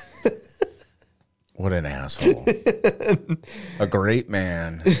 Wow. What an asshole. A great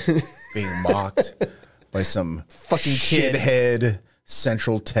man being mocked by some fucking kid. shithead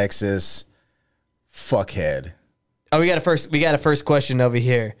Central Texas fuckhead. Oh, we got a first question over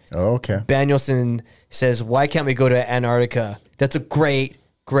here. Oh, okay. Danielson says, "Why can't we go to Antarctica?" That's a great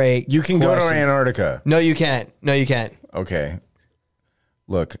You can go to Antarctica. No, you can't. No, you can't. Okay.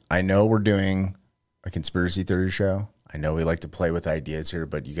 Look, I know we're doing a conspiracy theory show. I know we like to play with ideas here,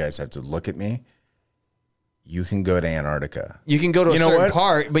 but you guys have to look at me. You can go to Antarctica. You can go to a certain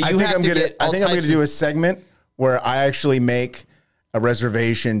part, but you have to get all I think I'm going types to do of- a segment where I actually make a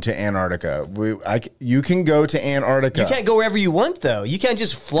reservation to Antarctica. You can go to Antarctica. You can't go wherever you want, though. You can't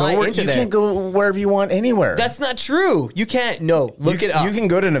just fly into there. You can't go wherever you want anywhere. That's not true. You can't. No, look it up. You can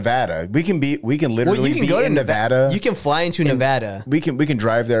go to Nevada. We can literally you can be go to in Nevada. You can fly into Nevada. We can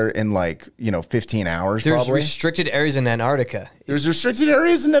drive there in 15 hours. There's probably. restricted areas in Antarctica. There's restricted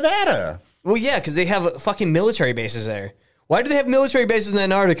areas in Nevada. Well, yeah, because they have fucking military bases there. Why do they have military bases in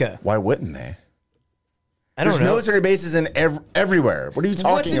Antarctica? Why wouldn't they? I don't know. There's military bases in everywhere. What are you talking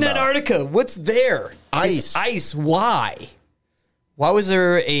about? What's in Antarctica? What's there? Ice. It's ice. Why? Why was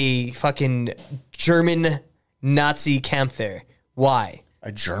there a fucking German Nazi camp there? Why?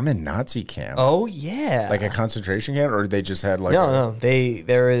 A German Nazi camp? Oh, yeah. Like a concentration camp? Or they just had No.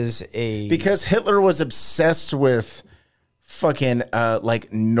 There is a... Because Hitler was obsessed with fucking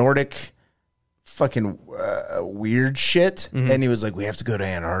Nordic fucking weird shit. Mm-hmm. And he was like, we have to go to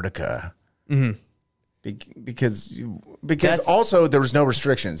Antarctica. Mm-hmm. Because also there was no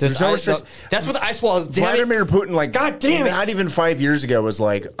restrictions. There's no restrictions. That's what the ice wall is. Vladimir Putin, God damn it. Not even 5 years ago was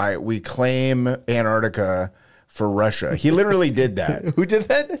like, we claim Antarctica for Russia. He literally did that. Who did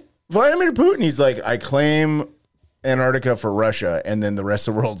that? Vladimir Putin. He's like, I claim Antarctica for Russia, and then the rest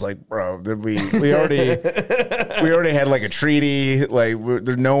of the world's like, bro, we already had a treaty.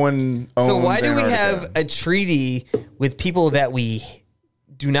 There's no one owns So why do Antarctica. we have a treaty with people that we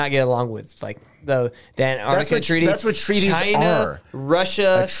do not get along with? The Antarctica Treaty. That's what treaties China, are.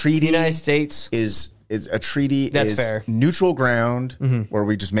 Russia, A treaty the United States is a treaty. That's is fair. Neutral ground where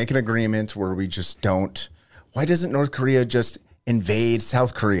we just make an agreement where we just don't. Why doesn't North Korea just invade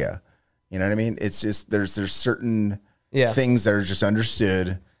South Korea? You know what I mean? It's just there's certain things that are just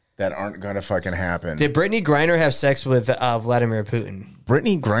understood that aren't going to fucking happen. Did Brittany Griner have sex with Vladimir Putin?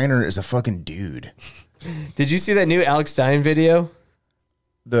 Brittany Griner is a fucking dude. Did you see that new Alex Stein video?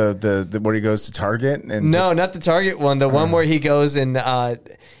 The where he goes to Target and No, not the Target one. The one where he goes and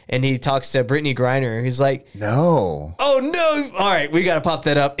he talks to Brittany Griner. He's like, no. Oh no! All right, we gotta pop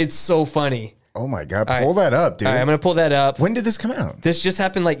that up. It's so funny. Oh my god, pull that up, dude. All right, I'm gonna pull that up. When did this come out? This just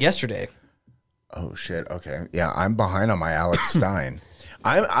happened yesterday. Oh shit. Okay, yeah, I'm behind on my Alex Stein.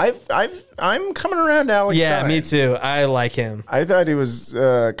 I'm coming around to Alex Stein. Yeah, me too. I like him. I thought he was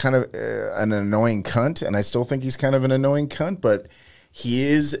kind of an annoying cunt, and I still think he's kind of an annoying cunt, but he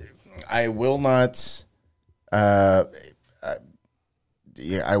is. I will not. I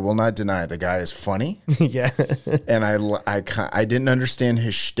will not deny the guy is funny. Yeah, and I didn't understand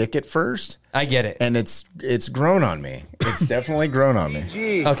his shtick at first. I get it, and it's grown on me. It's definitely grown on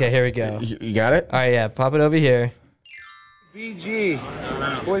me. Okay, here we go. You got it? All right, yeah, pop it over here. BG,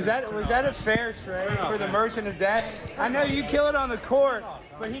 was that a fair trade for the Merchant of Death? I know you kill it on the court,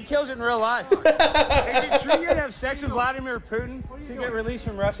 but he kills it in real life. Is it true you'd have sex with Vladimir Putin to get released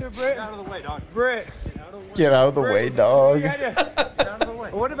from Russia, Britt? Get out of the way, dog. Britt. Get out of the way, dog. Get out of the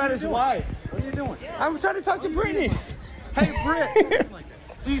way. What about his wife? What are you doing? I'm trying to talk to Brittany. Hey, Britt.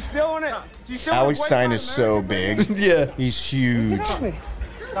 Do you still want to? Alex Stein is so big. Yeah. He's huge. Get off me.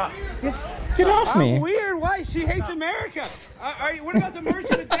 Stop. Get off me. I'm weird. Why? She hates America. What about the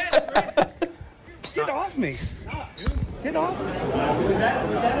merchant of debt, Britt? Get off me. Get off me. Was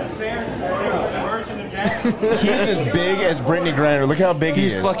that a fair merchant of debt? He's as big as Brittany Griner. Look how big he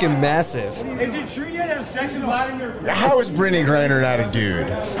is. He's fucking massive. Is it true you had to have sex with Vladimir Putin? How is Brittany Griner not a dude?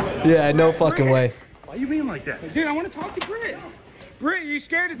 Yeah, no fucking way. Why are you being like that? Dude, I want to talk to Britt. Britt, you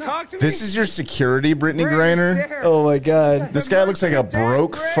scared to talk to me? This is your security, Brittany Britt, Griner? scared. Oh my god. This guy looks like a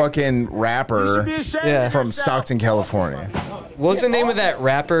broke fucking rapper Yeah. from Stockton, California. What's the name of that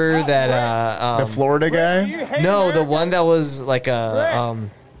rapper that The Florida guy? No, the one that was like a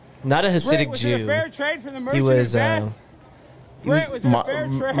not a Hasidic was it a Jew. fair trade for the merchant He was of debt? Britt, was it a fair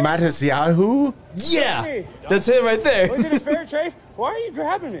trade? Matisyahu? Yeah, that's him right there. Was it a fair trade? Why are you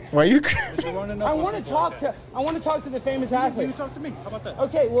grabbing me? Why are you? I want to talk to the famous athlete. You talk to me. How about that?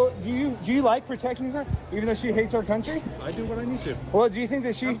 Okay. Well, do you like protecting her, even though she hates our country? I do what I need to. Well, do you think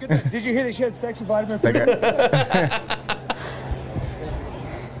that she? Did you hear that she had sex with Vladimir Putin?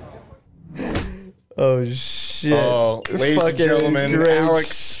 Oh shit! Oh, ladies and Fucking gentlemen, great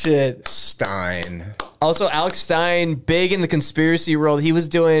Alex shit. Stein. Also, Alex Stein, big in the conspiracy world. He was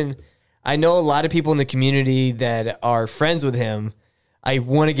doing. I know a lot of people in the community that are friends with him. I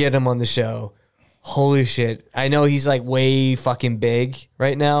want to get him on the show. Holy shit! I know he's like way fucking big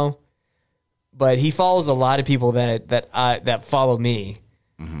right now, but he follows a lot of people that follow me.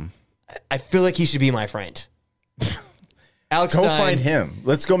 Mm-hmm. I feel like he should be my friend. Alex Go Stein. find him.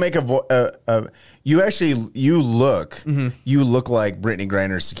 Let's go make you look like Brittany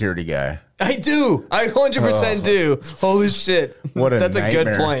Griner's security guy. I do. I 100% do. Holy shit! What a That's nightmare. a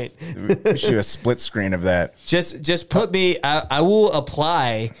good point. We should do a split screen of that. Just put me. I will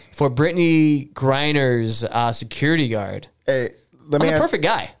apply for Brittany Griner's security guard. Hey, I'm the perfect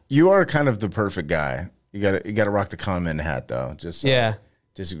guy. You are kind of the perfect guy. You got to rock the common hat though. Just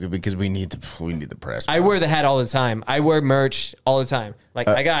because we need the press. I wear the hat all the time. I wear merch all the time. Like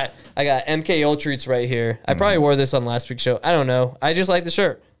I got MK Ultreats right here. I probably wore this on last week's show. I don't know. I just like the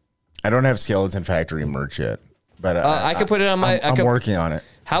shirt. I don't have Skeleton Factory merch yet, but I could put it on my. I'm working on it.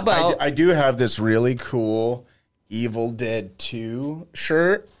 How about I do have this really cool Evil Dead 2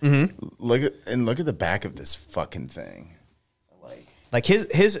 shirt. Mm-hmm. Look at the back of this fucking thing. Like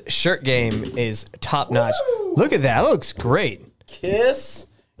his shirt game is top notch. Look at that. It looks great. Kiss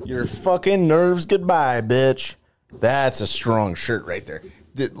your fucking nerves goodbye, bitch. That's a strong shirt right there.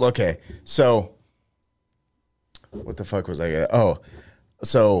 Okay, so what the fuck was I at? Oh,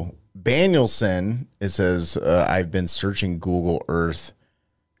 so Danielson, it says, I've been searching Google Earth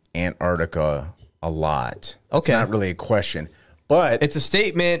Antarctica a lot. Okay. It's not really a question, but it's a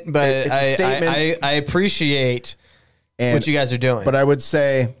statement, but it's a statement. I appreciate what you guys are doing. But I would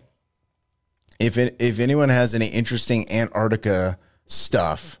say if anyone has any interesting Antarctica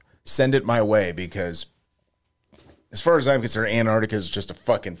stuff, send it my way, because as far as I'm concerned, Antarctica is just a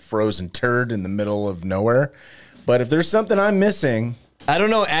fucking frozen turd in the middle of nowhere. But if there's something I'm missing, I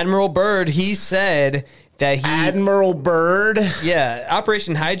don't know. Admiral Byrd, he said that Admiral Byrd? Yeah,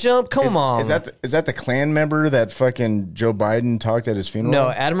 Operation High Jump. Come on. Is that the Klan member that fucking Joe Biden talked at his funeral? No,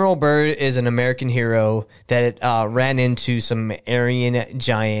 Admiral Byrd is an American hero that ran into some Aryan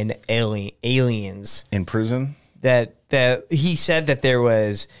giant aliens in prison. That he said that there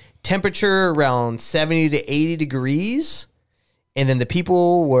was temperature around 70 to 80 degrees, and then the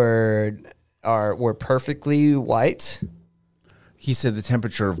people were perfectly white. He said the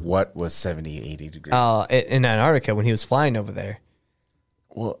temperature of what was 70, 80 degrees? In Antarctica when he was flying over there.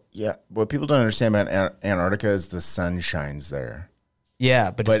 Well, yeah. What people don't understand about Antarctica is the sun shines there.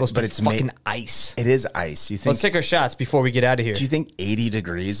 Yeah, but it's supposed to be fucking ice. It is ice. You think? Let's take our shots before we get out of here. Do you think 80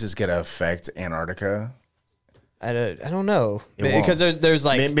 degrees is going to affect Antarctica? I don't know. Because there's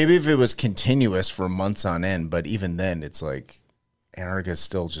like... Maybe if it was continuous for months on end, but even then, it's like Antarctica is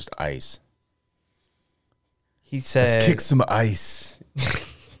still just ice. He said... Let's kick some ice.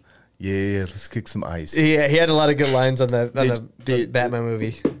 Yeah, let's kick some ice. Yeah, he had a lot of good lines on the Batman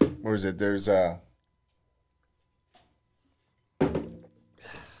movie. Where is it? There's a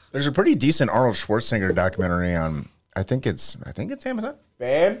pretty decent Arnold Schwarzenegger documentary on. I think it's Amazon.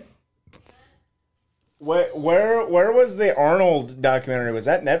 Babe, where was the Arnold documentary? Was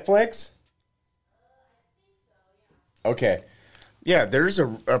that Netflix? Okay, yeah. There's a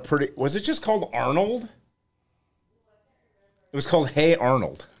pretty. Was it just called Arnold? It was called Hey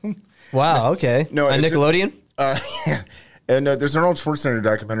Arnold. Wow. Okay. No, on Nickelodeon. Yeah. And there's an Arnold Schwarzenegger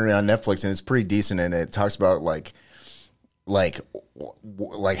documentary on Netflix, and it's pretty decent. And it talks about like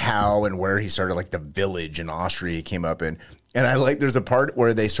how and where he started, like the village in Austria he came up in. And I like, there's a part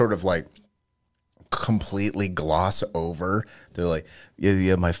where they sort of like completely gloss over. They're like,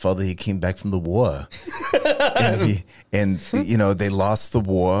 yeah, my father, he came back from the war, and you know, they lost the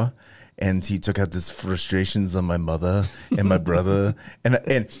war, and he took out his frustrations on my mother and my brother, and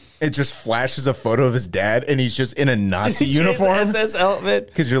it just flashes a photo of his dad, and he's just in a Nazi uniform, SS outfit.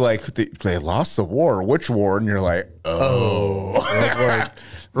 Because you're like, they lost the war. Which war? And you're like,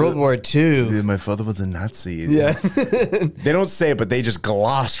 World War II. My father was a Nazi. Yeah. They don't say it, but they just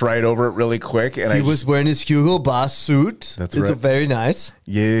gloss right over it really quick. And he was wearing his Hugo Boss suit. That's it's right. Very nice.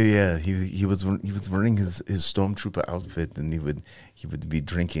 Yeah. He was wearing his stormtrooper outfit, and he would be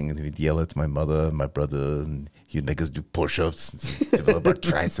drinking, and he would yell at my mother, my brother, and he would make us do push-ups and develop our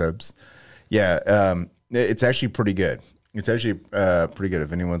triceps. Yeah, it's actually pretty good. It's actually pretty good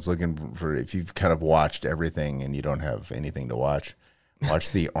if anyone's looking for, if you've kind of watched everything and you don't have anything to watch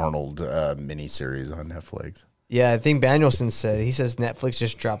the Arnold miniseries on Netflix. Yeah, I think Danielson he says Netflix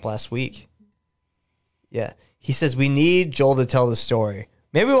just dropped last week. Yeah. He says we need Joel to tell the story.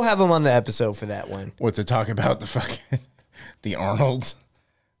 Maybe we'll have him on the episode for that one. What, to talk about the fucking the Arnold?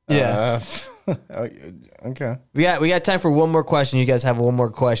 Yeah. Okay. We got time for one more question. You guys have one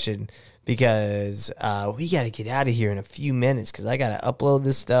more question because we got to get out of here in a few minutes because I got to upload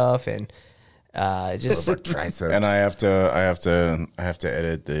this stuff and just and I have to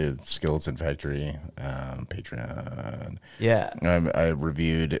edit the Skeleton Factory Patreon. Yeah. I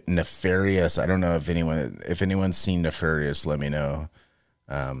reviewed Nefarious. I don't know if anyone's seen Nefarious, let me know.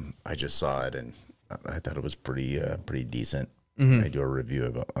 I just saw it and I thought it was pretty decent. I do a review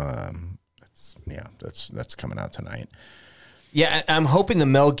of it. That's coming out tonight. Yeah, I'm hoping the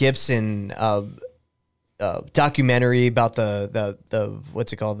Mel Gibson documentary about the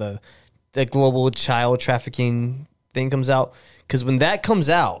what's it called, the global child trafficking thing comes out, because when that comes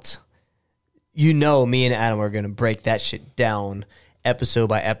out, you know, me and Adam are gonna break that shit down episode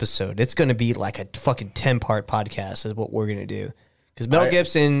by episode. It's gonna be like a fucking 10-part podcast is what we're gonna do, because Mel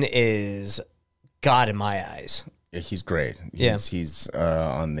Gibson is God in my eyes. Yeah, he's great. He's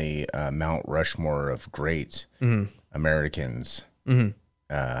on the Mount Rushmore of great Americans.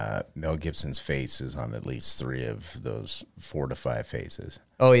 Mel Gibson's face is on at least 3 of those 4 to 5 faces.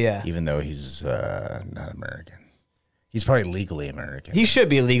 Oh yeah, even though he's not American, he's probably legally American. He should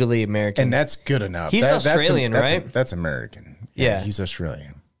be legally American, and that's good enough. He's Australian, right? That's American. Yeah, he's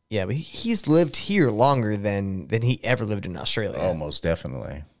Australian. Yeah, but he's lived here longer than he ever lived in Australia. Oh, most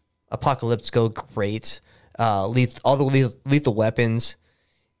definitely. Apocalyptico, great. All the Lethal Weapons.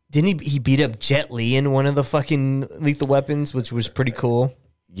 Didn't he beat up Jet Li in one of the fucking Lethal Weapons, which was pretty cool?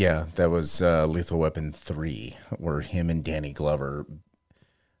 Yeah, that was Lethal Weapon 3, where him and Danny Glover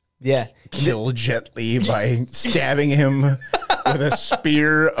kill Jet Li by stabbing him with a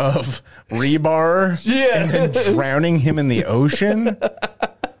spear of rebar and then drowning him in the ocean.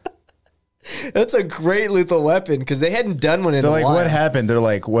 That's a great Lethal Weapon, because they hadn't done one in a while. They're like, what happened? They're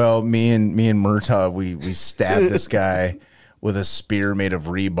like, well, me and Murtaugh, we stabbed this guy with a spear made of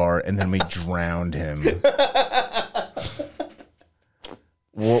rebar, and then we drowned him.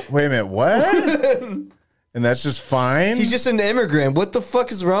 Well, wait a minute, what? And that's just fine? He's just an immigrant. What the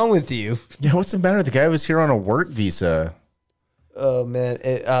fuck is wrong with you? Yeah, what's the matter? The guy was here on a work visa. Oh, man.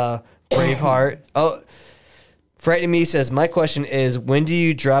 Braveheart. Oh, Frightening Me says, my question is, when do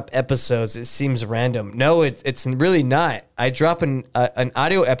you drop episodes? It seems random. No, it's really not. I drop an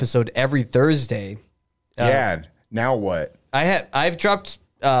audio episode every Thursday. Yeah. Now what? I've dropped,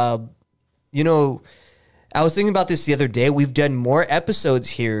 I was thinking about this the other day. We've done more episodes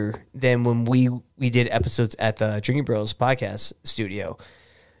here than when we did episodes at the Drinking Bros podcast studio.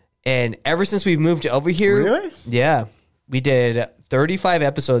 And ever since we've moved over here, really? Yeah, we did 35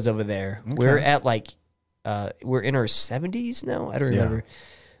 episodes over there. Okay. We're at we're in our 70s now. I don't remember. Yeah.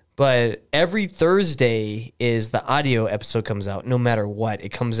 But every Thursday is the audio episode comes out, no matter what. It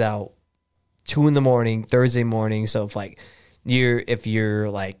comes out 2 a.m, Thursday morning. So if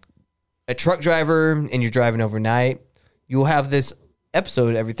you're like a truck driver and you're driving overnight, you'll have this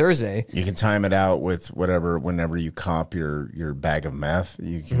episode every Thursday. You can time it out with whenever you comp your bag of meth,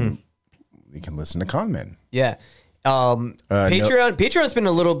 you can listen to Con Men. Yeah. Patreon's been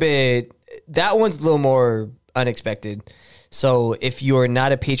a little bit, that one's a little more unexpected. So if you're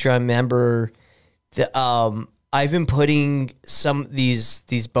not a Patreon member, I've been putting some of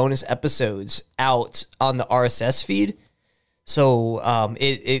these bonus episodes out on the RSS feed. So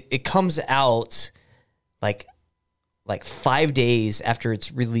it comes out like like 5 days after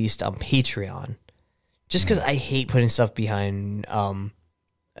it's released on Patreon, just because I hate putting stuff behind a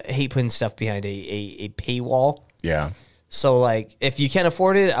paywall. Yeah. So like, if you can't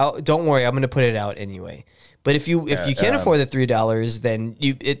afford it, don't worry, I'm going to put it out anyway. But if you can't afford the $3, then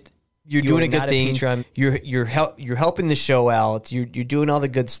you're doing a good thing. You're helping the show out. You're doing all the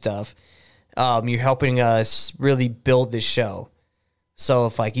good stuff. You're helping us really build this show.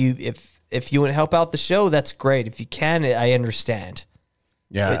 So if you want to help out the show, that's great. If you can, I understand.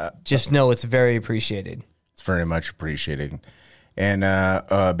 Yeah. But just know it's very appreciated. It's very much appreciated. And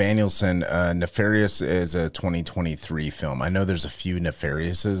Danielson, Nefarious is a 2023 film. I know there's a few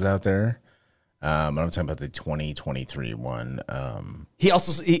Nefariouses out there. I'm talking about the 2023 one. He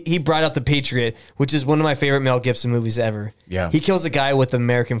also he brought up The Patriot, which is one of my favorite Mel Gibson movies ever. Yeah, he kills a guy with the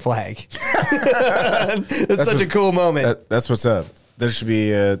American flag. that's such a cool moment. That's what's up. There should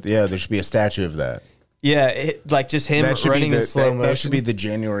be there should be a statue of that. Yeah, like just him running in slow motion. That should be the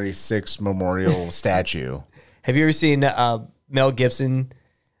January 6th memorial statue. Have you ever seen Mel Gibson?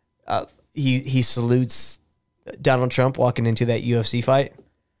 He salutes Donald Trump walking into that UFC fight.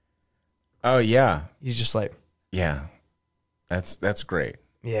 Oh yeah, he's just like, yeah, that's great.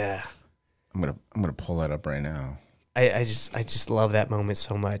 Yeah, I'm gonna pull that up right now. I just love that moment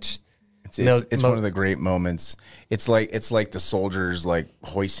so much. It's one of the great moments. It's like the soldiers like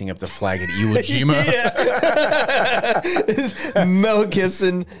hoisting up the flag at Iwo Jima. Mel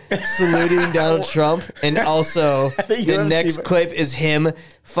Gibson saluting Donald Trump, and also the next clip is him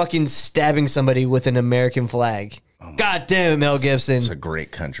fucking stabbing somebody with an American flag. God damn it, Mel Gibson. It's a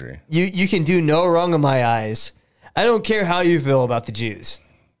great country. You can do no wrong in my eyes. I don't care how you feel about the Jews.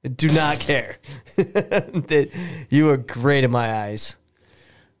 I do not care. You are great in my eyes.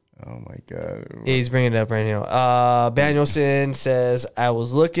 Oh my God. He's bringing it up right now. Danielson says, I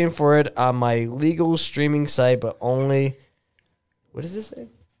was looking for it on my legal streaming site, but only... What does this say?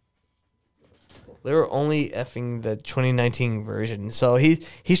 They were only effing the 2019 version. So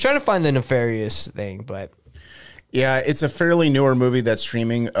he's trying to find the Nefarious thing, but... Yeah, it's a fairly newer movie that's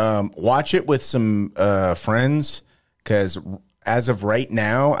streaming. Watch it with some friends, because as of right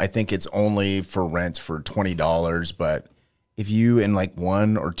now, I think it's only for rent for $20. But if you and like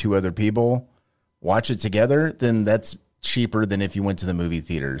one or two other people watch it together, then that's cheaper than if you went to the movie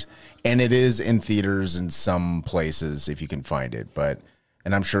theaters. And it is in theaters in some places if you can find it.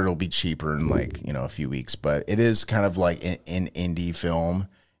 And I'm sure it'll be cheaper in like, a few weeks. But it is kind of like an indie film.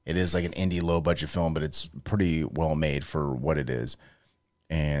 It is like an indie low budget film, but it's pretty well made for what it is.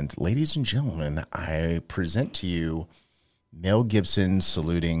 And ladies and gentlemen, I present to you Mel Gibson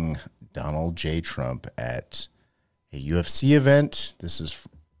saluting Donald J. Trump at a UFC event. This is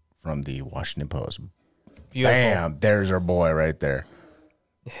from the Washington Post. Beautiful. Bam, there's our boy right there.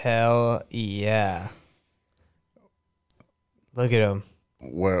 Hell yeah. Look at him.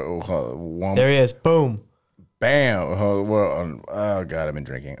 There he is. Boom. Bam. Oh, God, I've been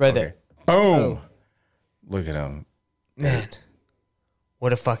drinking. Right there. Boom. Oh. Look at him. Man,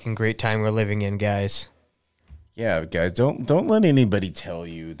 what a fucking great time we're living in, guys. Yeah, guys, don't let anybody tell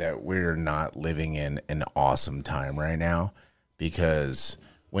you that we're not living in an awesome time right now, because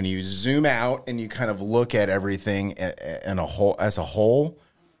when you zoom out and you kind of look at everything as a whole,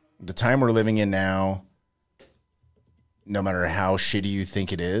 the time we're living in now, no matter how shitty you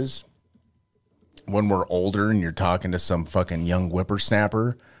think it is, when we're older and you're talking to some fucking young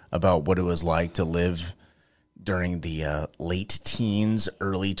whippersnapper about what it was like to live during the late teens,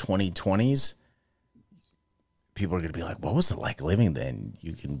 early 2020s, people are going to be like, what was it like living then?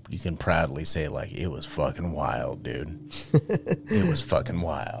 You can proudly say, like, it was fucking wild, dude. It was fucking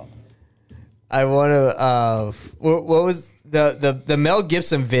wild. I want to, what was the Mel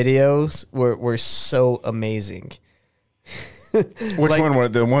Gibson videos were so amazing. Which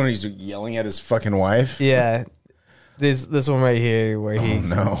one? The one he's yelling at his fucking wife? Yeah. This one right here where he's...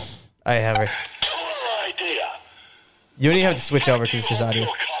 no. I have her. You don't even have to switch over because it's just audio.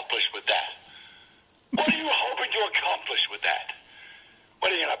 What are you hoping to accomplish with that?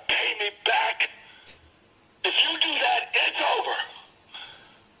 What, are you going to pay me back? If you do that, it's over.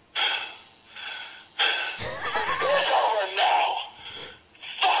 It's over now.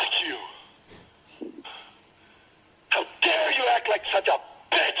 Fuck you. How dare you act like such a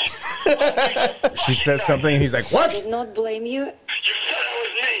bitch? She says something and he's like, what? I did not blame you. You said I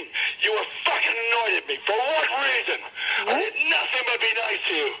was mean. You were fucking annoyed at me. For what reason? What? I did nothing but be nice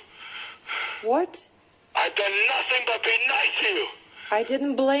to you. What? I've done nothing but be nice to you. I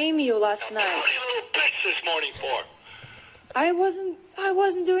didn't blame you last Now, night. what are you little bitch this morning for? I wasn't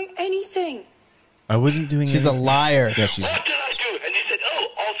doing anything. I wasn't doing She's a liar. Yeah, she's... What did I do? And you said, oh,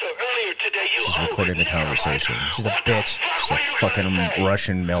 also earlier today She's recording the conversation. She's a bitch. She's a fucking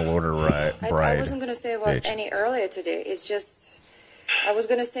Russian mail order bride. I wasn't going to say about bitch. any earlier today. It's just, I was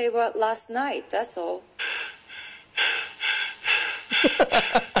going to say about last night. That's all.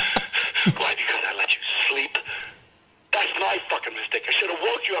 Why? Because I let you sleep? That's my fucking mistake. I should have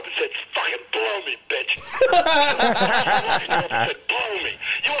woke you up and said, fucking blow me, bitch. Said, blow me.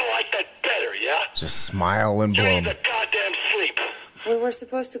 You would have liked that better, yeah? Just smile and You blow need me. the goddamn sleep. We were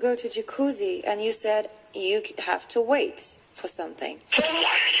supposed to go to jacuzzi, and you said you have to wait for something. So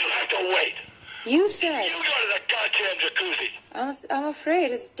why did you have to wait? You said. You go to the goddamn jacuzzi. I'm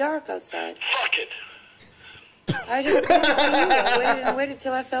afraid it's dark outside. Fuck it. I just waited for you and waited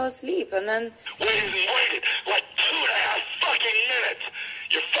till I fell asleep, and then. Waited like 2.5 fucking minutes.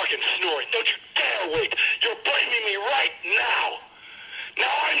 You're fucking snoring. Don't you dare wait. You're blaming me right now.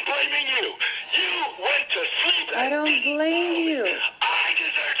 Now I'm blaming you. You went to sleep. I don't blame you. I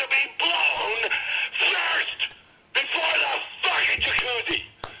deserve to be blown first before the fucking jacuzzi.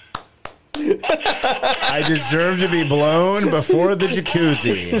 I deserve to be blown before the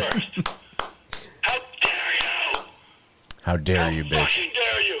jacuzzi. How dare you, bitch? Fucking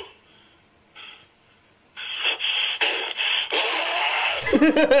dare you.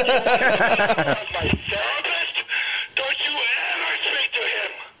 My therapist? Don't you ever speak to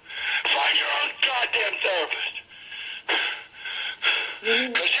him. Find your own goddamn therapist.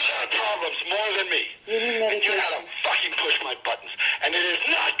 Because you got problems more than me. You need medication. And you know how to fucking push my buttons. And it is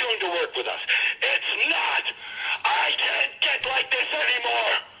not going to work with us. It's not. I can't get like this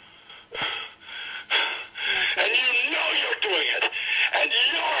anymore. And you know you're doing it. And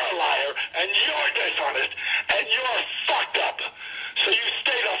you're a liar. And you're dishonest. And you're fucked up. So you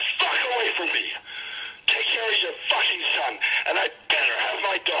stay the fuck away from me. Take care of your fucking son. And I better have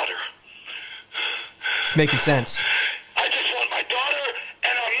my daughter. It's making sense. I just want my daughter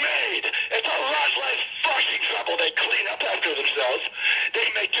and a maid. It's a lot less fucking trouble. They clean up after themselves. They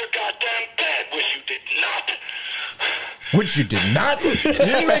make your goddamn bed, which you did not. Which you did not? You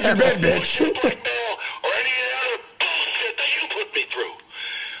didn't make your bed, bitch. Blackmail or any other bullshit that you put me through.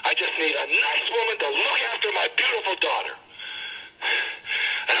 I just need a nice woman to look after my beautiful daughter.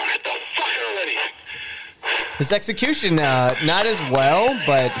 I don't have to fuck her or anything. His execution, not as well,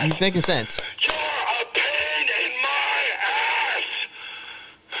 but he's making sense. You're a pain in my ass.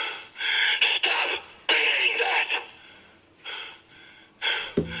 Stop being that.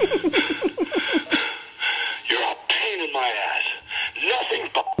 You're a pain in my ass. Nothing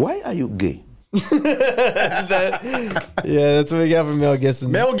but. Why are you gay? Yeah, that's what we got from Mel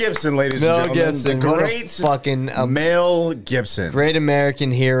Gibson. Mel Gibson, ladies and gentlemen. Gibson, The what a great fucking Mel Gibson. great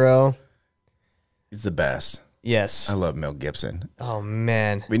American hero. He's the best. Yes. I love Mel Gibson. Oh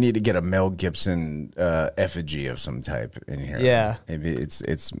man. We need to get a Mel Gibson effigy of some type in here. Yeah. Maybe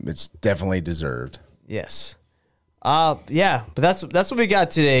it's definitely deserved. Yes. Yeah, but that's what we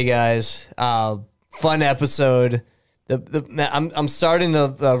got today, guys. Fun episode. I'm starting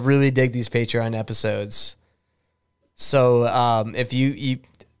to really dig these Patreon episodes. So if you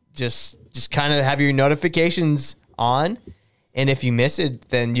just kind of have your notifications on, and if you miss it,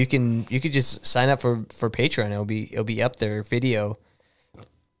 then you could just sign up for Patreon. It'll be up there. Video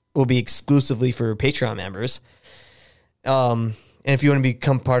will be exclusively for Patreon members. And if you want to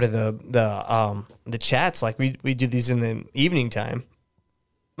become part of the chats, like we do these in the evening time.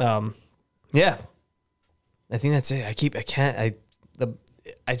 Yeah. I think that's it.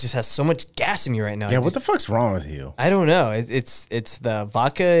 I just have so much gas in me right now. Yeah, what the fuck's wrong with you? I don't know. It's the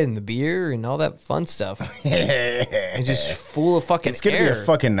vodka and the beer and all that fun stuff. It's just full of fucking It's gonna air. be a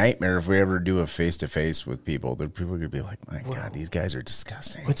fucking nightmare if we ever do a face to face with people. People are gonna be like, "My God, these guys are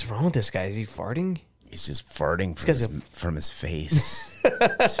disgusting." What's wrong with this guy? Is he farting? He's just farting from his face.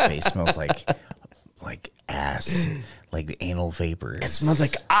 His face smells like ass, like anal vapors. It smells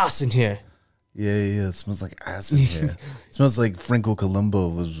like ass in here. Yeah. It smells like ass in here. It smells like Franco Columbo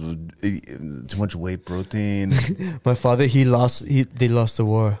was too much whey protein. My father, they lost the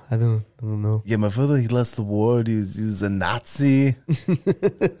war. I don't know. Yeah, my father, he lost the war. He was a Nazi.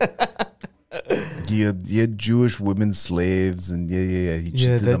 He had Jewish women slaves, and yeah. He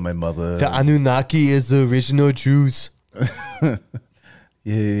cheated on my mother. The Anunnaki is the original Jews. Yeah.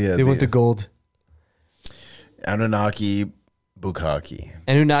 They want the gold. Anunnaki Bukkake.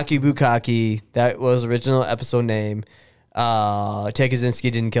 Anunnaki Bukkake. That was original episode name. Ted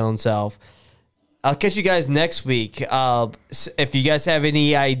Kaczynski didn't kill himself. I'll catch you guys next week. If you guys have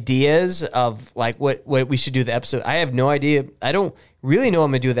any ideas of like what we should do the episode, I have no idea. I don't really know what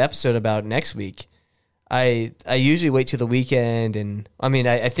I'm gonna do the episode about next week. I usually wait till the weekend, and I mean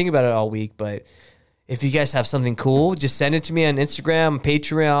I think about it all week, but if you guys have something cool, just send it to me on Instagram,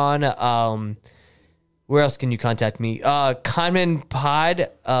 Patreon. Where else can you contact me? Conmanpod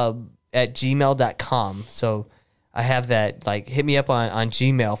at gmail.com. So I have that. Like, hit me up on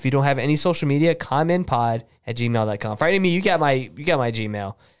Gmail. If you don't have any social media, conmanpod at gmail.com. Friday me, you got my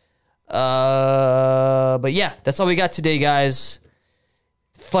Gmail. But yeah, that's all we got today, guys.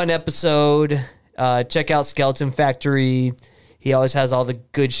 Fun episode. Check out Skeleton Factory. He always has all the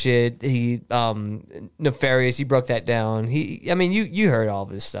good shit. He Nefarious, he broke that down. You heard all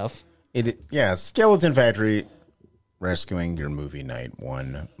this stuff. Skeleton Factory, rescuing your movie night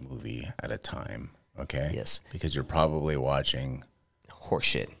one movie at a time. Okay. Yes. Because you're probably watching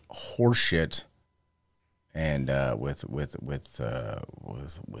horseshit, and with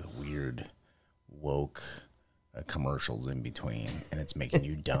weird woke commercials in between, and it's making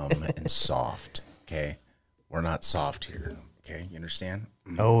you dumb and soft. Okay, we're not soft here. Okay, you understand?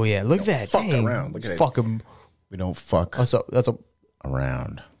 Oh yeah, look at that. Fuck Dang. around. Look at Fuck him. We don't fuck. That's a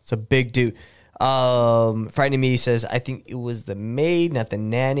around. It's a big dude. Frightening Me says, I think it was the maid, not the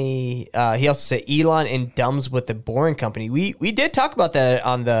nanny. He also said Elon and Dumbs with the Boring Company. We did talk about that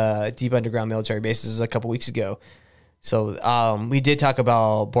on the Deep Underground Military Bases a couple weeks ago. So we did talk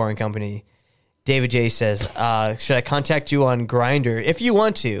about Boring Company. David J says, should I contact you on Grindr if you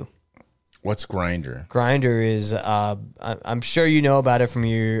want to? What's Grindr? Grindr is, I'm sure you know about it from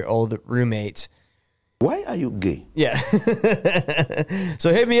your old roommates. Why are you gay? Yeah.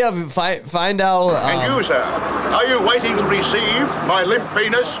 So hit me up and find out. And you, sir, are you waiting to receive my limp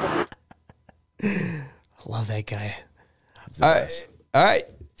penis? I love that guy. All right.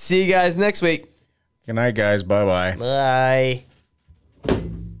 See you guys next week. Good night, guys. Bye-bye. Bye.